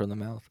 he's bleeding from the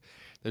mouth.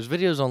 There's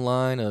videos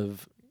online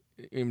of,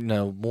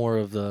 more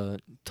of the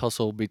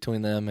tussle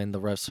between them and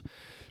the refs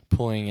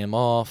pulling him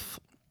off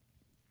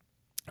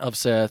of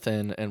Seth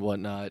and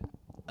whatnot.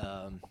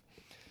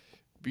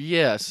 But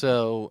yeah,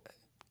 so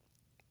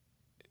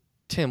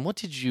Tim, what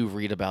did you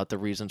read about the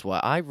reasons why?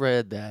 I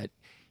read that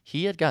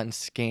he had gotten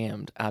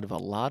scammed out of a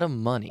lot of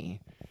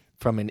money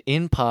from an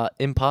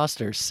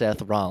imposter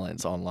Seth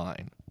Rollins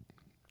online.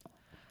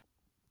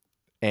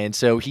 And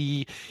so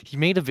he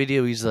made a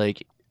video. He's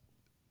like,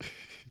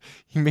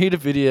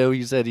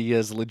 he said he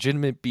has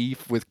legitimate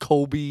beef with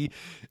Kobe,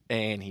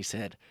 and he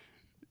said,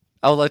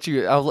 I'll let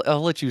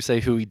you say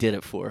who he did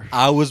it for.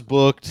 I was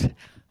booked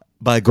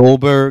by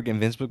Goldberg and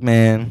Vince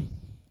McMahon.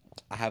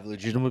 I have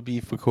legitimate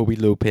beef with Kobe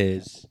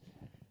Lopez.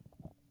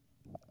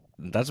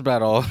 That's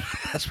about all.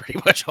 That's pretty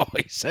much all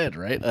he said,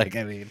 right? Like,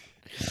 I mean,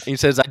 He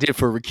says I did it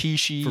for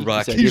Rikishi. For He said,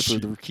 I did it for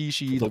Rikishi. the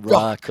Rikishi, For the The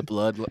Rock,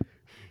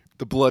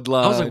 the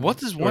bloodline. I was like, what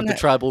does or one the ha-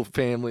 tribal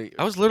family?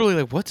 I was literally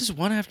like, what does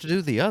one have to do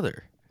with the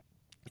other?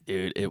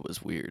 Dude, it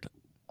was weird.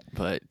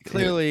 But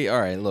Clearly, all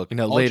right, look,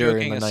 all later in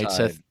joking the night,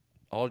 aside, Seth.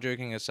 all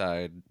joking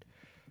aside,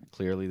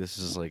 clearly this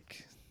is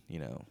like,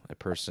 a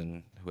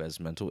person who has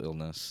mental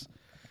illness.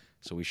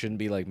 So we shouldn't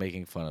be like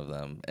making fun of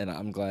them. And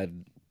I'm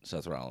glad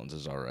Seth Rollins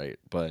is all right,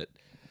 but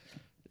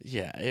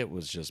yeah, it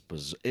was just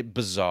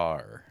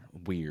bizarre,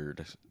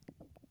 weird,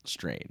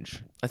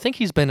 strange. I think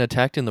he's been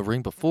attacked in the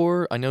ring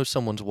before. I know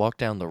someone's walked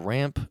down the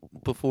ramp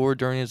before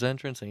during his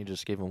entrance, and he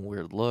just gave him a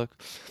weird look.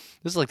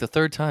 This is like the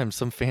third time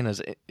some fan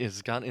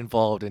has gotten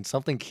involved in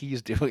something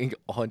he's doing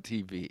on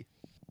TV.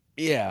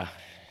 Yeah,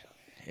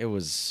 it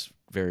was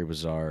very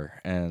bizarre,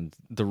 and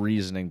the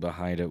reasoning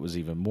behind it was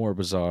even more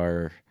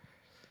bizarre.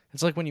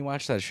 It's like when you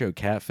watch that show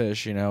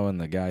Catfish, and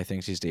the guy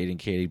thinks he's dating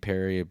Katy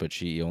Perry, but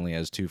she only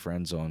has 2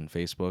 friends on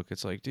Facebook.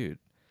 It's like, dude,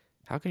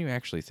 how can you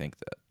actually think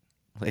that?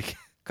 Like,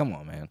 come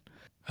on, man.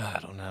 I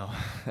don't know,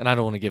 and I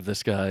don't want to give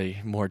this guy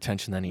more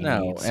attention than he No,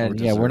 needs. and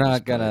or yeah, we're deserves,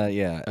 not gonna. but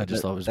Yeah, I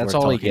just thought it was that's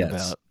worth all he talking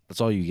gets. about.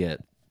 That's all you get.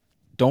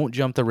 Don't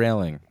jump the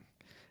railing,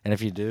 and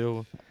if you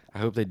do, I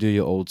hope they do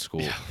you old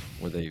school,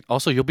 where they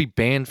Also, you'll be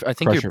banned. I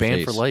think Crush you're your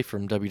banned for face. life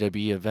from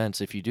WWE events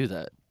if you do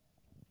that.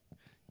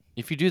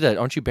 If you do that,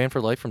 aren't you banned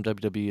for life from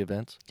WWE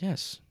events?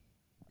 yes,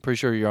 Pretty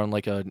sure you're on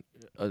like a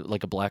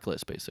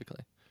blacklist, basically.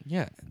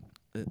 yeah.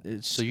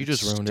 It's So you it's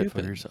just ruined it for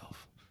stupid.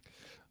 yourself.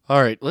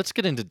 All right, let's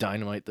get into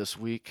Dynamite this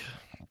week.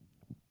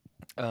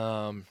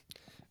 Man,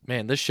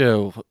 this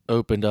show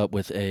opened up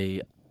with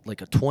a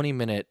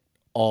 20-minute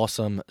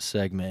awesome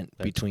segment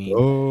between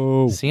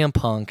Oh, CM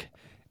Punk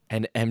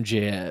and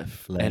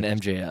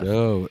MJF.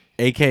 Go,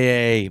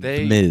 aka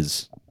They-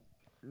 Miz.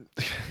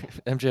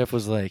 MJF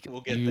was like,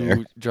 We'll get "You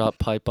there." drop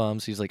pipe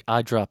bombs." He's like,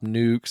 "I drop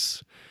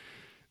nukes."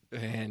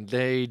 And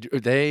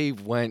they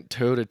went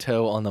toe to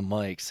toe on the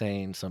mic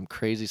saying some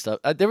crazy stuff.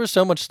 There was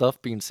so much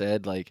stuff being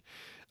said. Like,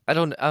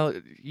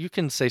 you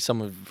can say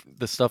some of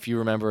the stuff you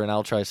remember, and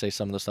I'll try to say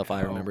some of the stuff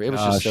I Oh remember. It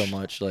was just so gosh.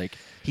 much. Like,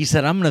 He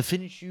said, "I'm gonna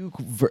finish you.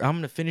 I'm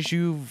gonna finish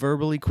you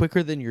verbally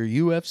quicker than your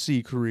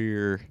UFC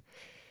career."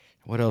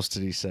 What else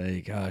did he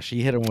say? Gosh,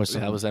 he hit him with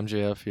some. that was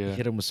MJF. He Yeah,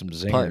 hit him with some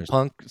zingers.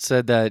 Punk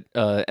said that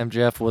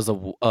MJF was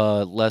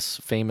a less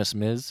famous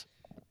Miz.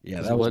 Yeah,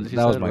 Is that was what he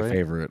that was said, my right?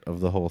 favorite of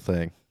the whole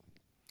thing.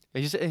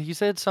 He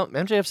said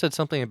something. MJF said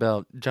something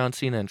about John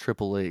Cena and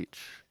Triple H.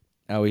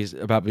 Oh, he's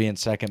about being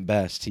second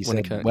best. He When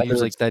said he whether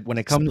was like it's, that, when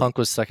it comes Punk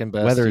was second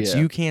best. whether it's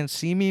yeah. you can't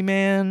see me,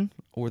 man,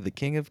 or the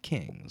King of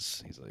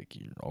Kings. He's like,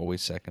 you're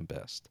always second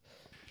best.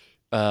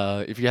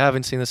 If you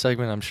haven't seen the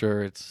segment, I'm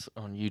sure it's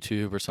on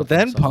YouTube or But something.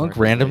 then somewhere, Punk 'cause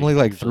they randomly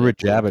like usually threw a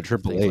jab upload at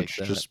Triple things like H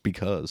that. just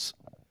because.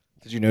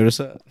 Did you notice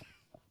that?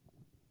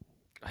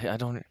 I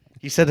don't.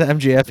 He said to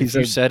MJF, he If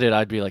you said said it,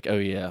 I'd be like, oh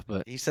yeah,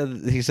 but he said to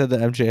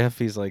MJF,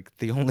 he's like,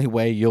 the only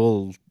way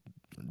you'll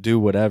do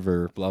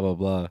whatever, blah blah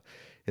blah,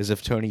 is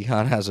if Tony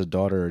Khan has a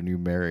daughter and you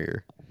marry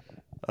her.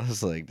 I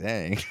was like,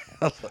 dang.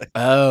 I was like,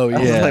 oh I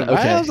was yeah, like,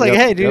 okay. I was like, Yep,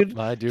 hey, yep, dude,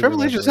 I do Triple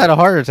H remember just it. had a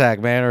heart attack,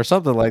 man, or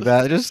something like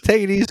that. Just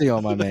take it easy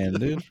on my man,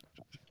 dude.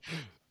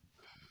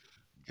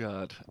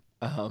 God.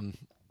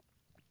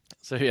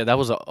 So yeah, that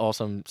was an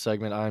awesome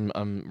segment.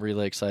 I'm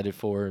really excited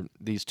for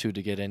these two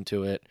to get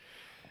into it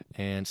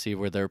and see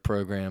where their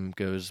program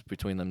goes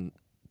between them.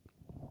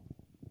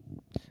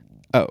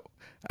 Oh,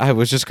 I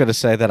was just gonna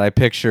say that I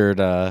pictured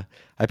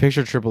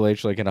Triple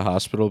H like in a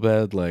hospital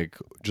bed, like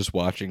just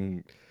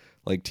watching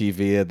like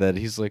TV, and then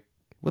he's like,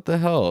 "What the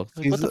hell?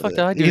 Like, what the fuck did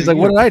I do He's to like,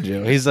 "What you?" did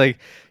I do?" He's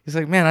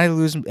like, "Man, I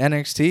lose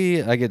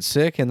NXT, I get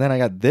sick, and then I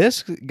got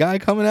this guy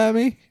coming at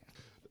me."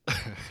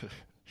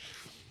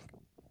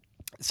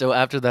 So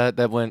after that,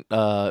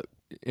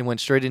 it went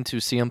straight into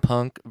CM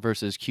Punk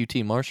versus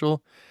QT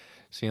Marshall.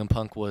 CM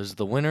Punk was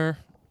the winner.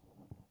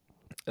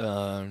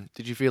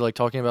 Did you feel like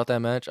talking about that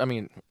match? I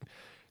mean,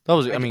 that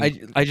was. I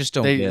mean, I just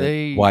don't they- get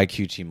they- why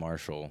QT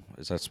Marshall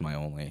is. That's my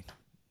only.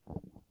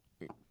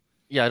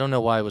 yeah, I don't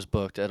know why it was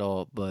booked at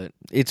all, but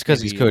It's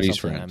because he's maybe Cody's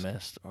something friend. I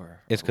missed, or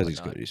It's or because he's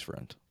whatnot. Cody's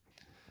friend.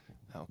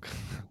 Oh.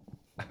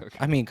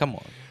 I mean, come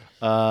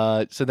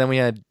on. So then we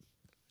had,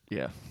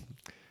 yeah.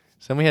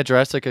 So then we had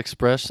Jurassic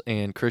Express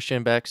and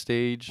Christian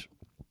backstage.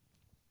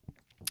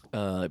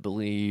 I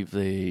believe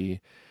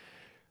they,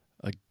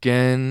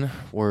 again,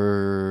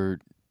 were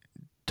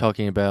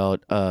talking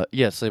about,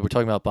 yes, they were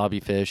talking about Bobby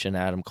Fish and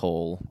Adam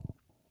Cole.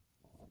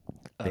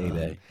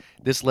 Baby.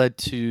 This led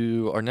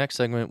to our next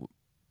segment,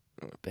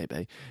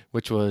 baby,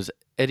 which was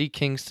Eddie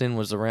Kingston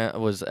was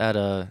at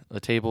a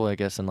table, I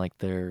guess, in like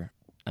their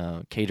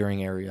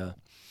catering area,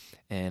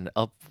 and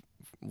up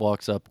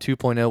walks up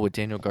 2.0 with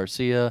Daniel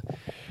Garcia.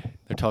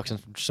 They're talking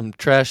some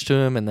trash to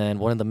him, and then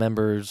one of the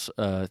members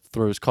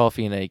throws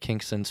coffee in Eddie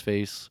Kingston's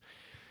face.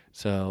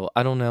 So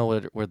I don't know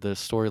where the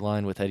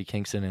storyline with Eddie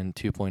Kingston and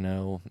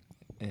 2.0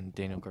 and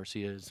Daniel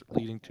Garcia is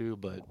leading to,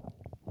 but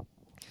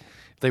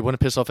if they want to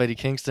piss off Eddie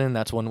Kingston,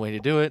 that's one way to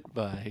do it,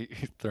 by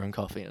throwing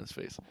coffee in his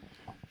face.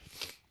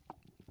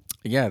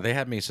 Yeah, they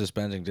had me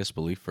suspending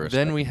disbelief for a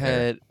Then second we there.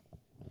 had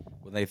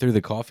When they threw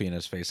the coffee in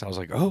his face, I was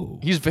like, "Oh."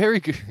 he's very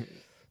good.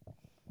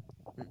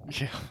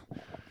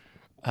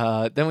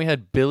 Yeah. Then we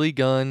had Billy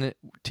Gunn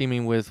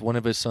teaming with one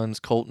of his sons,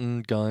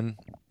 Colton Gunn,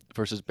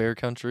 versus Bear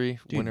Country.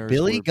 Dude, Winners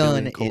Billy were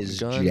Gunn and Colton is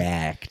Gunn.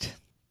 jacked.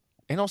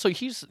 And also,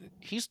 he's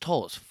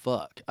tall as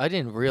fuck. I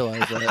didn't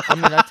realize that. I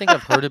mean, I think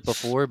I've heard it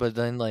before, but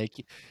then that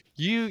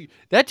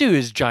dude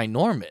is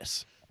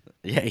ginormous.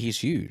 Yeah, he's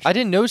huge. I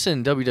didn't notice it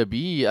in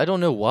WWE. I don't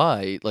know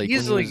why. Like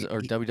he's when like he was,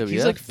 or WWF.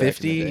 he's like back in the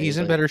 50. day, He's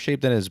in like- better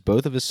shape than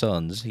both of his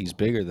sons. He's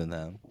bigger than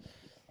them.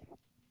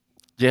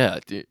 Yeah,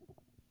 dude.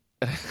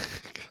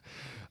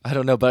 I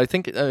don't know, but I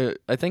think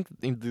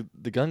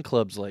the Gun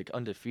Club's like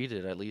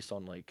undefeated, at least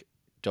on like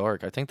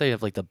Dark. I think they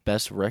have like the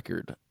best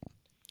record,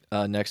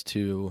 next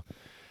to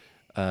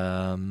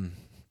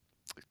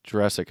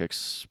Jurassic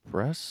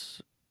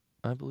Express,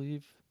 I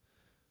believe.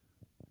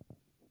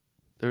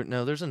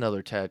 There's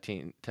another tag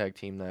team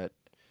that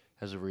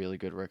has a really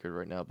good record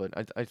right now, but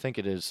I think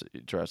it is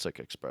Jurassic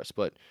Express.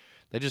 But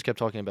they just kept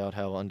talking about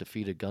how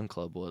undefeated Gun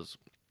Club was.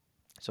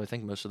 So I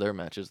think most of their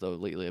matches, though,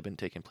 lately have been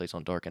taking place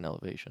on Dark and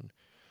Elevation.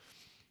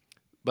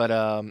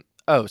 But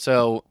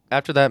so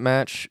after that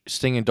match,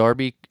 Sting and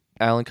Darby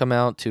Allin come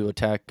out to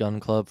attack Gun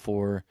Club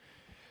for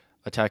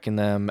attacking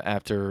them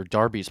after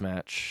Darby's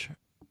match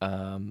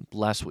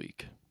last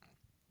week.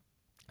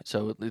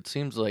 So it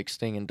seems like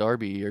Sting and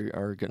Darby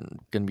are going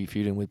to be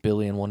feuding with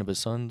Billy and one of his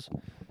sons.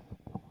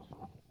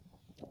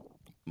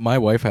 My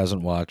wife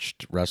hasn't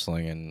watched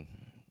wrestling in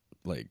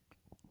like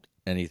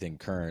anything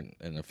current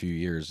in a few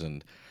years,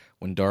 and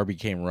when Darby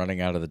came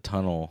running out of the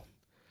tunnel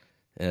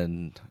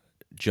and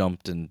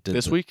jumped and did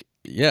This week,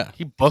 yeah,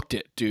 he booked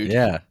it, dude.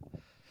 yeah,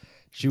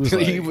 she was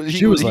like, he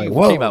like,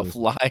 whoa, came out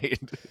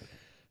flying.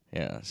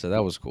 yeah, so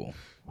that was cool.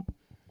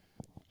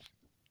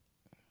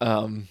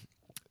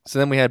 So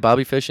then we had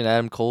Bobby Fish and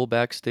Adam Cole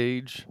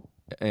backstage,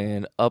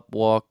 and up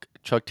walk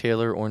Chuck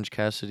Taylor, Orange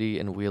Cassidy,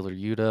 and Wheeler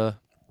Yuta.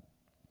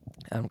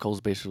 Adam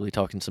Cole's basically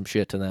talking some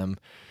shit to them.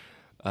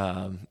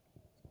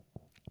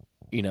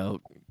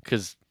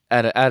 Because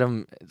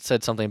Adam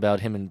said something about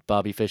him and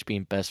Bobby Fish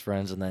being best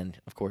friends, and then,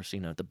 of course,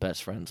 the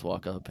best friends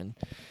walk up, and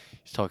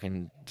he's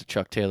talking to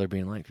Chuck Taylor,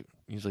 being like,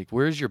 he's like,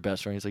 where's your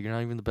best friend? He's like, you're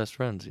not even the best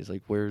friends. He's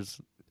like,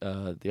 where's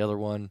the other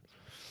one?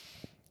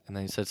 And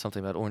then he said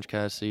something about Orange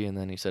Cassidy, and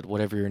then he said,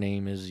 whatever your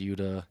name is,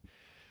 Yuta.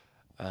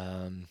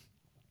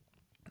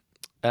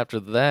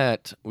 After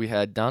that, we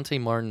had Dante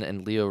Martin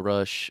and Leo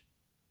Rush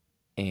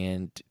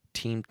and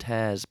Team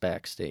Taz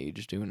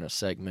backstage doing a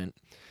segment.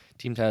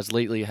 Team Taz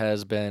lately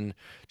has been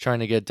trying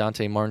to get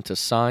Dante Martin to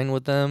sign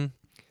with them.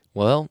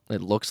 Well,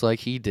 it looks like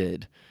he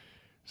did.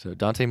 So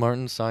Dante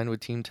Martin signed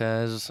with Team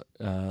Taz.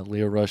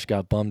 Leo Rush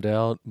got bummed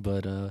out,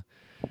 but Good.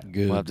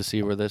 we'll have to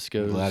see where this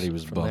goes. I'm glad he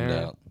was from bummed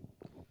there. out.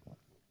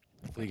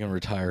 If we can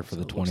retire for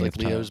the Looks 20th like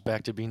time. Leo's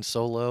back to being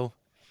solo.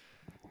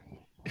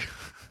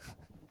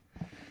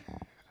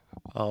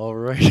 All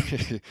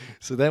right.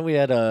 So then we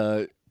had we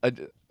had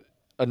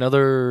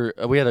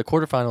a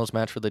quarterfinals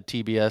match for the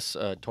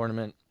TBS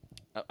tournament.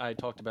 I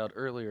talked about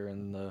earlier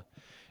in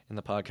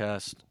the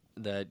podcast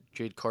that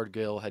Jade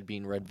Cargill had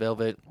beaten Red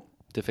Velvet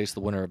to face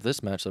the winner of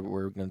this match that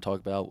we're going to talk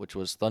about, which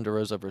was Thunder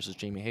Rosa versus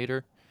Jamie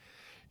Hayter.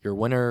 Your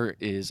winner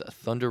is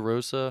Thunder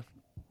Rosa.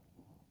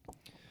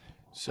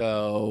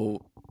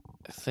 So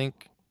I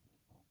think,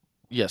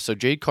 so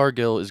Jade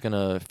Cargill is going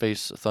to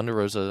face Thunder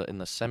Rosa in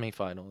the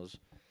semifinals.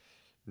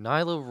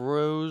 Nyla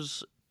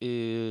Rose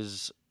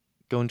is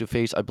going to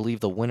face, I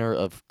believe, the winner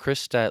of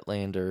Chris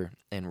Statlander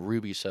and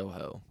Ruby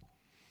Soho.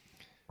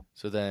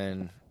 So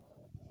then,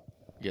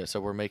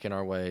 so we're making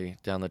our way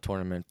down the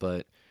tournament.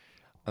 But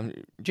do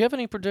you have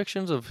any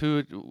predictions of who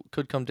it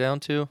could come down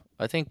to?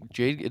 I think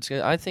it's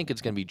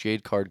gonna be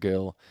Jade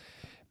Cargill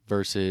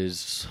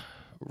versus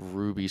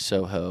Ruby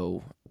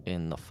Soho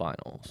in the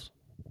finals.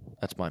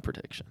 That's my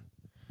prediction.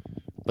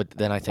 But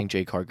then I think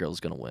Jade Cargill is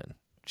gonna win.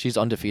 She's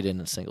undefeated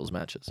in singles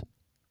matches.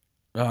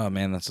 Oh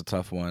man, that's a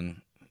tough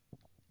one.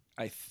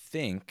 I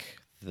think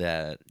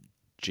that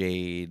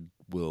Jade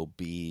will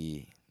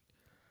be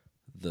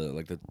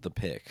the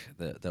pick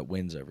that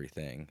wins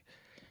everything.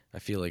 I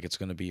feel like it's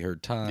going to be her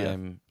time. Yeah.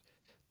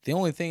 The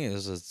only thing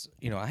is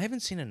I haven't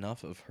seen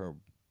enough of her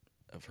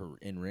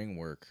in-ring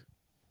work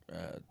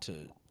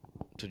to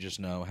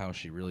just know how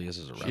she really is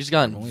as a wrestler.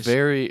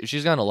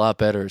 She's gotten a lot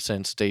better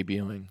since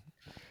debuting.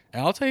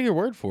 And I'll take your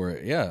word for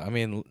it. Yeah, I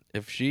mean,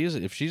 if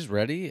she's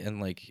ready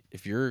and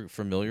if you're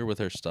familiar with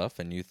her stuff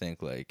and you think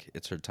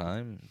it's her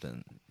time,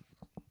 then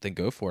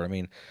go for it. I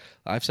mean,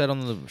 I've said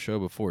on the show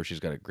before,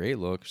 she's got a great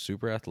look,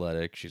 super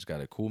athletic. She's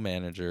got a cool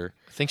manager.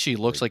 I think she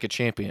looks like a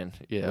champion.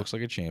 Yeah, looks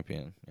like a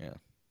champion. Yeah,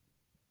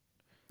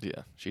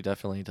 yeah, she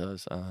definitely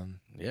does.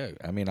 Yeah,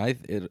 I mean,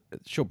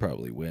 she'll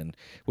probably win,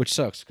 which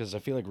sucks because I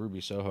feel like Ruby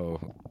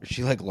Soho,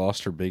 she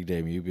lost her big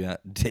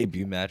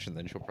debut match, and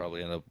then she'll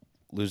probably end up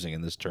losing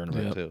in this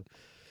tournament too.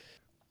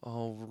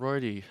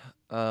 Alrighty.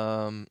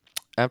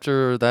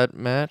 After that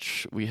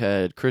match, we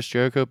had Chris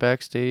Jericho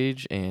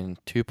backstage, and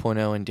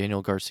 2.0 and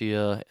Daniel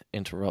Garcia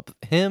interrupt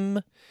him.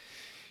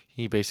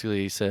 He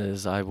basically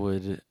says,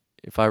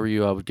 if I were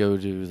you, I would go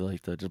to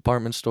the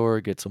department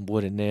store, get some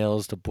wood and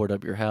nails to board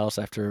up your house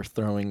after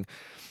throwing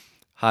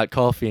hot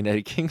coffee in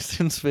Eddie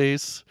Kingston's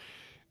face.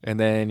 And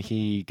then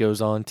he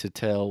goes on to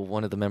tell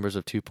one of the members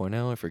of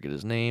 2.0, I forget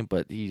his name,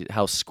 but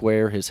how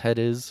square his head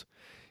is.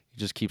 He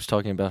just keeps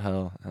talking about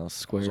how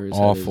square his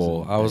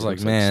awful. head is. I was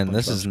like, man,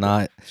 this is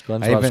not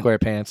SpongeBob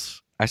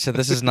SquarePants. I said,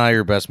 this is not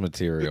your best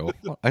material.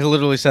 I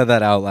literally said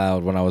that out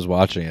loud when I was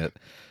watching it.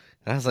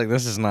 I was like,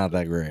 this is not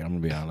that great. I'm gonna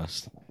be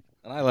honest.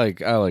 And I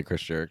like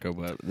Chris Jericho,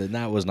 but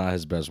that was not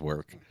his best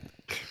work.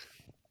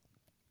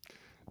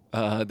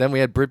 Then we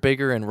had Britt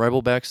Baker and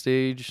Rebel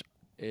backstage.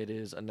 It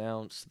is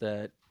announced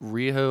that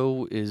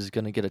Riho is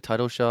gonna get a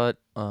title shot.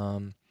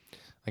 I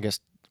guess.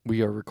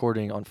 We are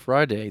recording on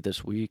Friday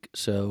this week,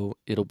 so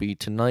it'll be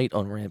tonight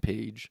on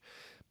Rampage.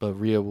 But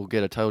Riho will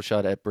get a title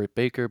shot at Britt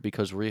Baker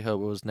because Riho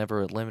was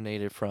never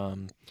eliminated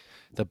from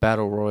the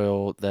Battle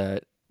Royal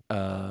that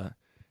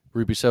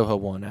Ruby Soho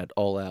won at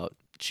All Out.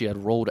 She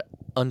had rolled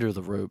under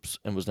the ropes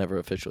and was never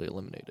officially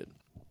eliminated.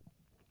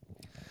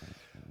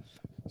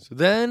 So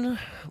then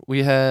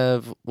we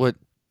have what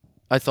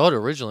I thought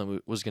originally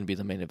was going to be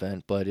the main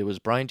event, but it was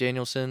Bryan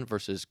Danielson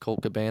versus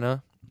Colt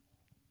Cabana.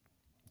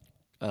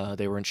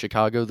 They were in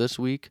Chicago this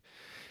week.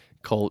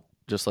 Colt,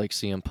 just like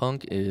CM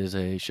Punk, is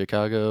a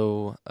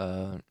Chicago,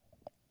 born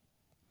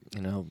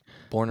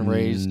and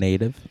raised.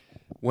 Native.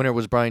 Winner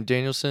was Bryan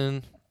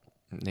Danielson.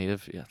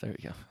 Native, yeah, there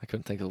you go. I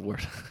couldn't think of the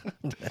word.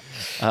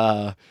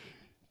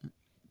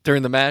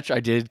 During the match, I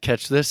did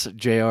catch this.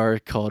 JR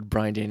called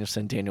Bryan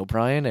Danielson Daniel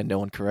Bryan, and no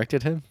one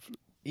corrected him.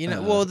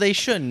 Well, they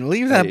shouldn't.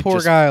 Leave that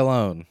poor guy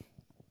alone.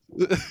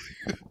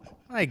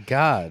 My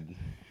God.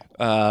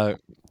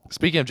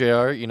 Speaking of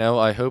JR,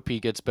 I hope he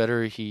gets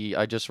better.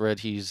 I just read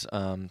he's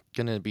going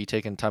to be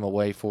taking time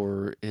away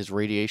for his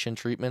radiation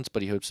treatments,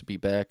 but he hopes to be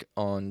back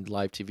on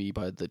live TV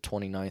by the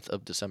 29th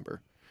of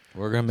December.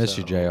 We're going to miss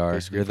you, JR.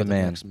 You're the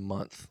man. Next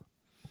month.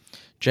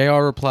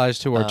 JR replies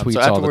to our So tweets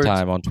all the afterwards-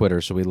 time on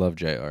Twitter, so we love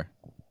JR.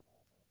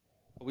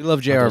 We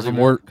love JR does for he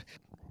more.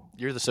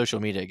 You're the social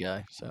media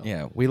guy, so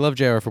Yeah, we love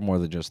JR for more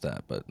than just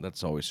that, but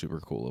that's always super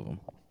cool of him.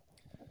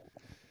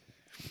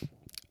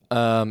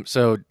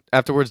 So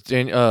afterwards,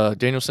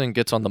 Danielson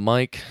gets on the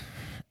mic.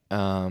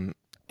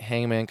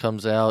 Hangman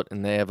comes out,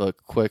 and they have a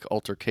quick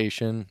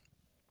altercation.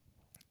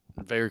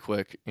 Very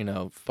quick,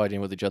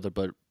 fighting with each other.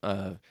 But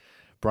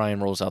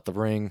Brian rolls out the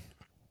ring.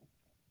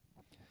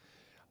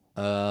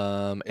 It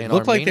And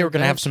looked our like main they were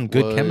going to have event some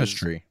good was-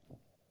 chemistry.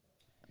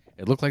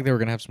 It looked like they were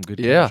going to have some good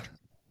Yeah. chemistry.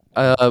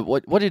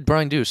 What did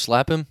Brian do?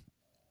 Slap him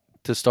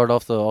to start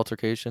off the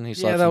altercation? He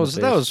slapped Yeah, him in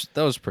the face.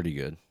 that was pretty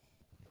good.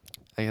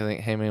 I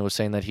think Heyman was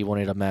saying that he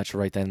wanted a match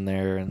right then and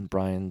there, and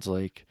Brian's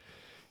like,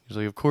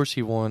 of course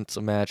he wants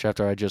a match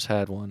after I just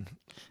had one.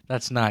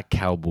 That's not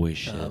cowboy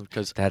shit.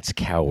 Because That's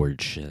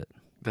coward shit.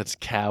 that's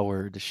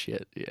coward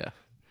shit. Yeah.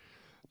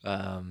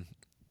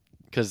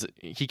 Because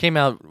he came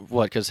out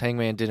because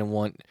Hangman didn't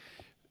want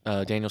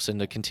Danielson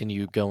to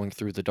continue going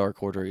through the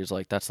Dark Order. He's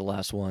like, that's the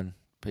last one,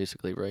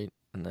 basically, right?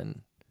 And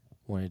then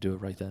wanted to do it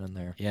right then and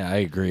there. Yeah, I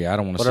agree. I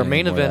don't want to But say our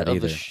main any more event of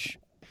of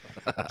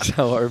that the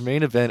so our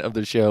main event of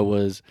the show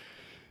was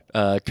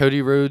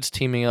Cody Rhodes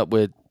teaming up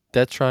with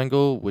Death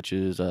Triangle, which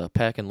is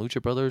Pac and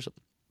Lucha Brothers,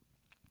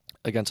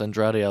 against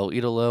Andrade El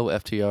Idolo,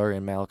 FTR,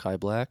 and Malachi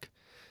Black.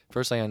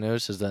 First thing I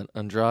noticed is that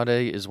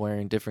Andrade is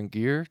wearing different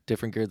gear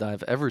that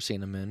I've ever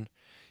seen him in.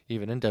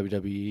 Even in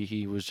WWE,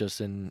 he was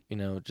just in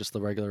just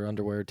the regular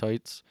underwear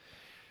tights.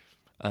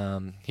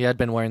 He had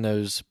been wearing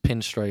those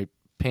pinstripe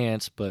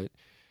pants, but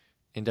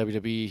in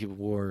WWE he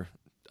wore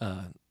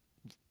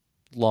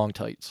long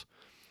tights.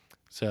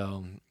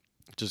 So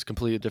just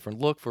completely different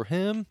look for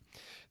him.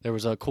 There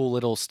was a cool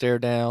little stare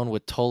down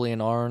with Tully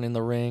and Arn in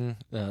the ring.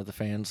 The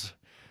fans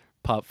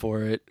popped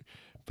for it.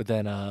 But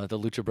then the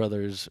Lucha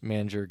Brothers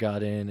manager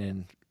got in,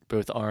 and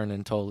both Arn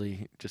and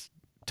Tully just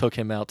took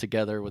him out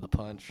together with a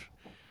punch.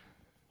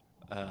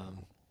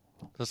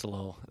 Just a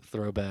little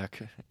throwback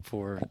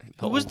for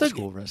Who was old the-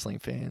 school wrestling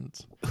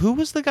fans. Who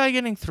was the guy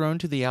getting thrown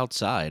to the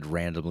outside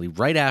randomly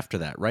right after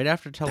that? Right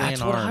after Tully That's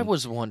and what Arn? I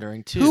was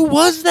wondering too. Who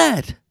was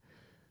that?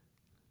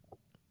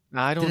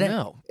 I don't Did it-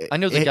 know. I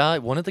know the it- guy.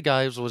 One of the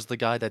guys was the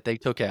guy that they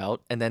took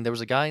out, and then there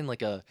was a guy in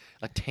like a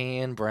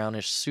tan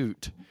brownish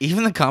suit.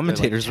 Even the that,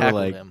 commentators were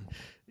tackled like, him.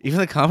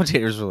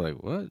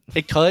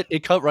 what?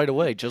 It cut right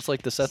away, just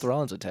like the Seth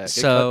Rollins attack. It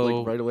cut So-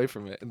 like right away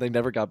from it, and they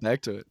never got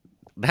back to it.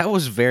 That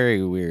was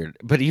very weird.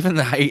 But even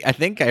I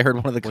think I heard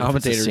one of the What if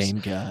it's the commentators. same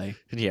guy.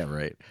 Yeah,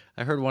 right.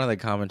 I heard one of the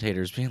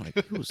commentators being like,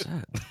 "Who was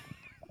that?"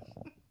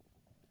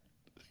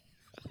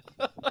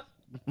 Oh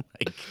my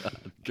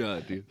God.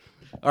 God, dude.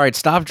 All right,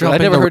 stop I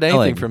jumping. never the heard anything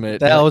railing. from it.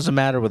 The hell is the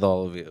matter with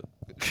all of you?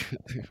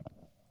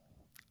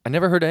 I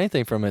never heard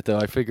anything from it though.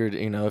 I figured,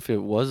 if it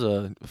was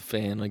a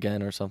fan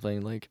again or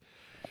something, like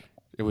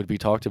it would be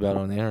talked about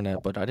on the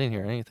internet. But I didn't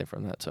hear anything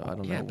from that, so I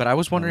don't know. Yeah, but I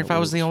was wondering if I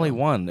was the only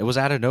one. It was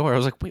out of nowhere. I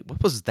was like, "Wait,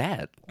 what was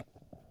that?"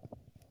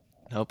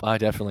 Nope, I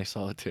definitely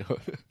saw it too.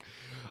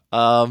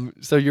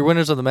 So your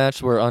winners of the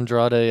match were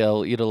Andrade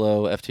El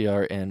Idolo,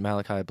 FTR, and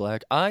Malachi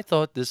Black. I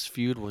thought this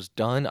feud was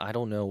done. I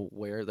don't know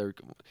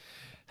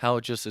how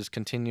it just is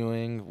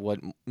continuing, what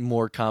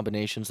more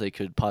combinations they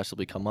could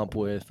possibly come up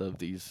with of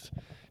these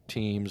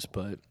teams,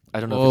 but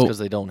I don't know if it's Well- because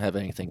they don't have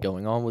anything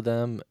going on with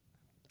them.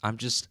 It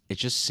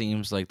just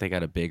seems like they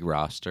got a big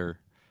roster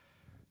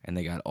and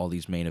they got all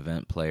these main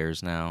event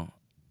players now,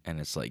 and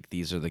it's like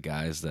these are the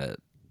guys that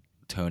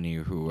Tony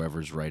or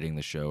whoever's writing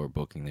the show or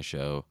booking the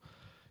show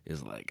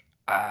is like,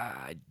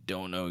 I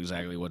don't know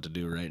exactly what to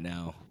do right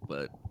now,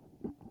 but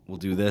we'll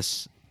do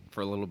this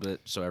for a little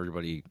bit so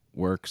everybody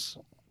works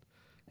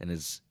and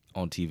is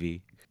on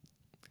TV.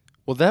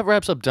 Well, that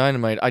wraps up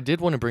Dynamite. I did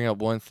want to bring up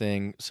one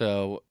thing.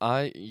 So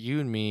you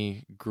and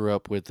me grew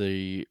up with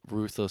the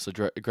Ruthless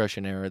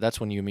Aggression era. That's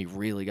when you and me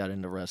really got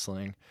into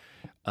wrestling.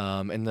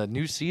 And the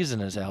new season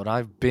is out.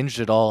 I've binged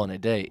it all in a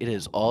day. It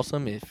is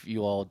awesome. If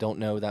you all don't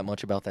know that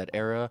much about that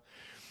era,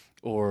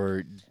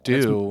 or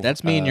do,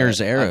 That's me and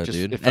yours era, it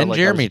dude. felt And like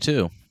I Jeremy was-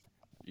 too.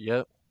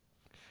 Yep.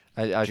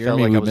 I felt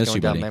Jeremy, like we I was miss going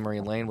you, down buddy.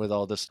 memory lane with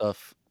all this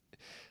stuff.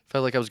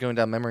 Felt like I was going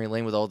down memory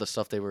lane with all the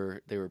stuff they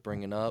were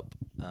bringing up.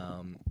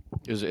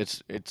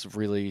 It's a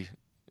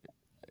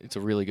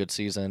really good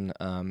season.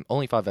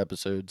 Only 5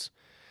 episodes,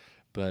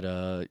 but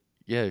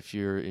yeah, if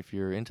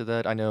you're into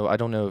that, I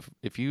don't know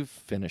if you've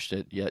finished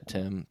it yet,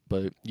 Tim,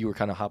 but you were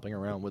kind of hopping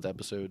around with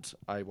episodes.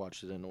 I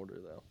watched it in order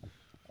though.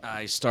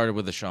 I started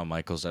with the Shawn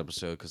Michaels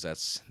episode because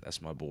that's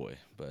my boy,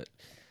 but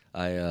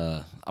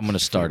I'm gonna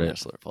start Favorite it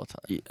wrestler of all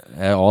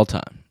time. all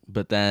time.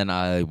 But then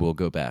I will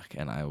go back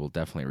and I will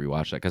definitely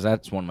rewatch that because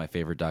that's one of my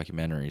favorite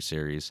documentary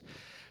series.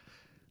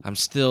 I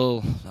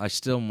still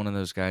am one of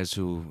those guys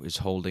who is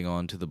holding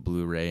on to the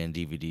Blu-ray and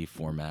DVD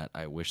format.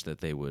 I wish that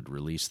they would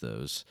release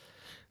those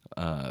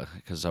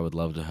because I would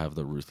love to have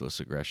the Ruthless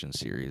Aggression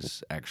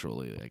series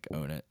actually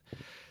own it.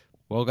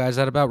 Well, guys,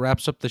 that about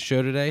wraps up the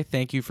show today.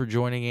 Thank you for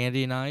joining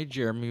Andy and I.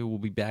 Jeremy will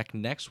be back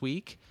next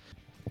week.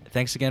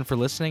 Thanks again for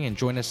listening, and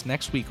join us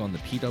next week on the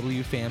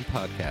PW Fan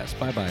Podcast.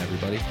 Bye-bye,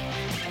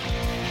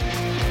 everybody.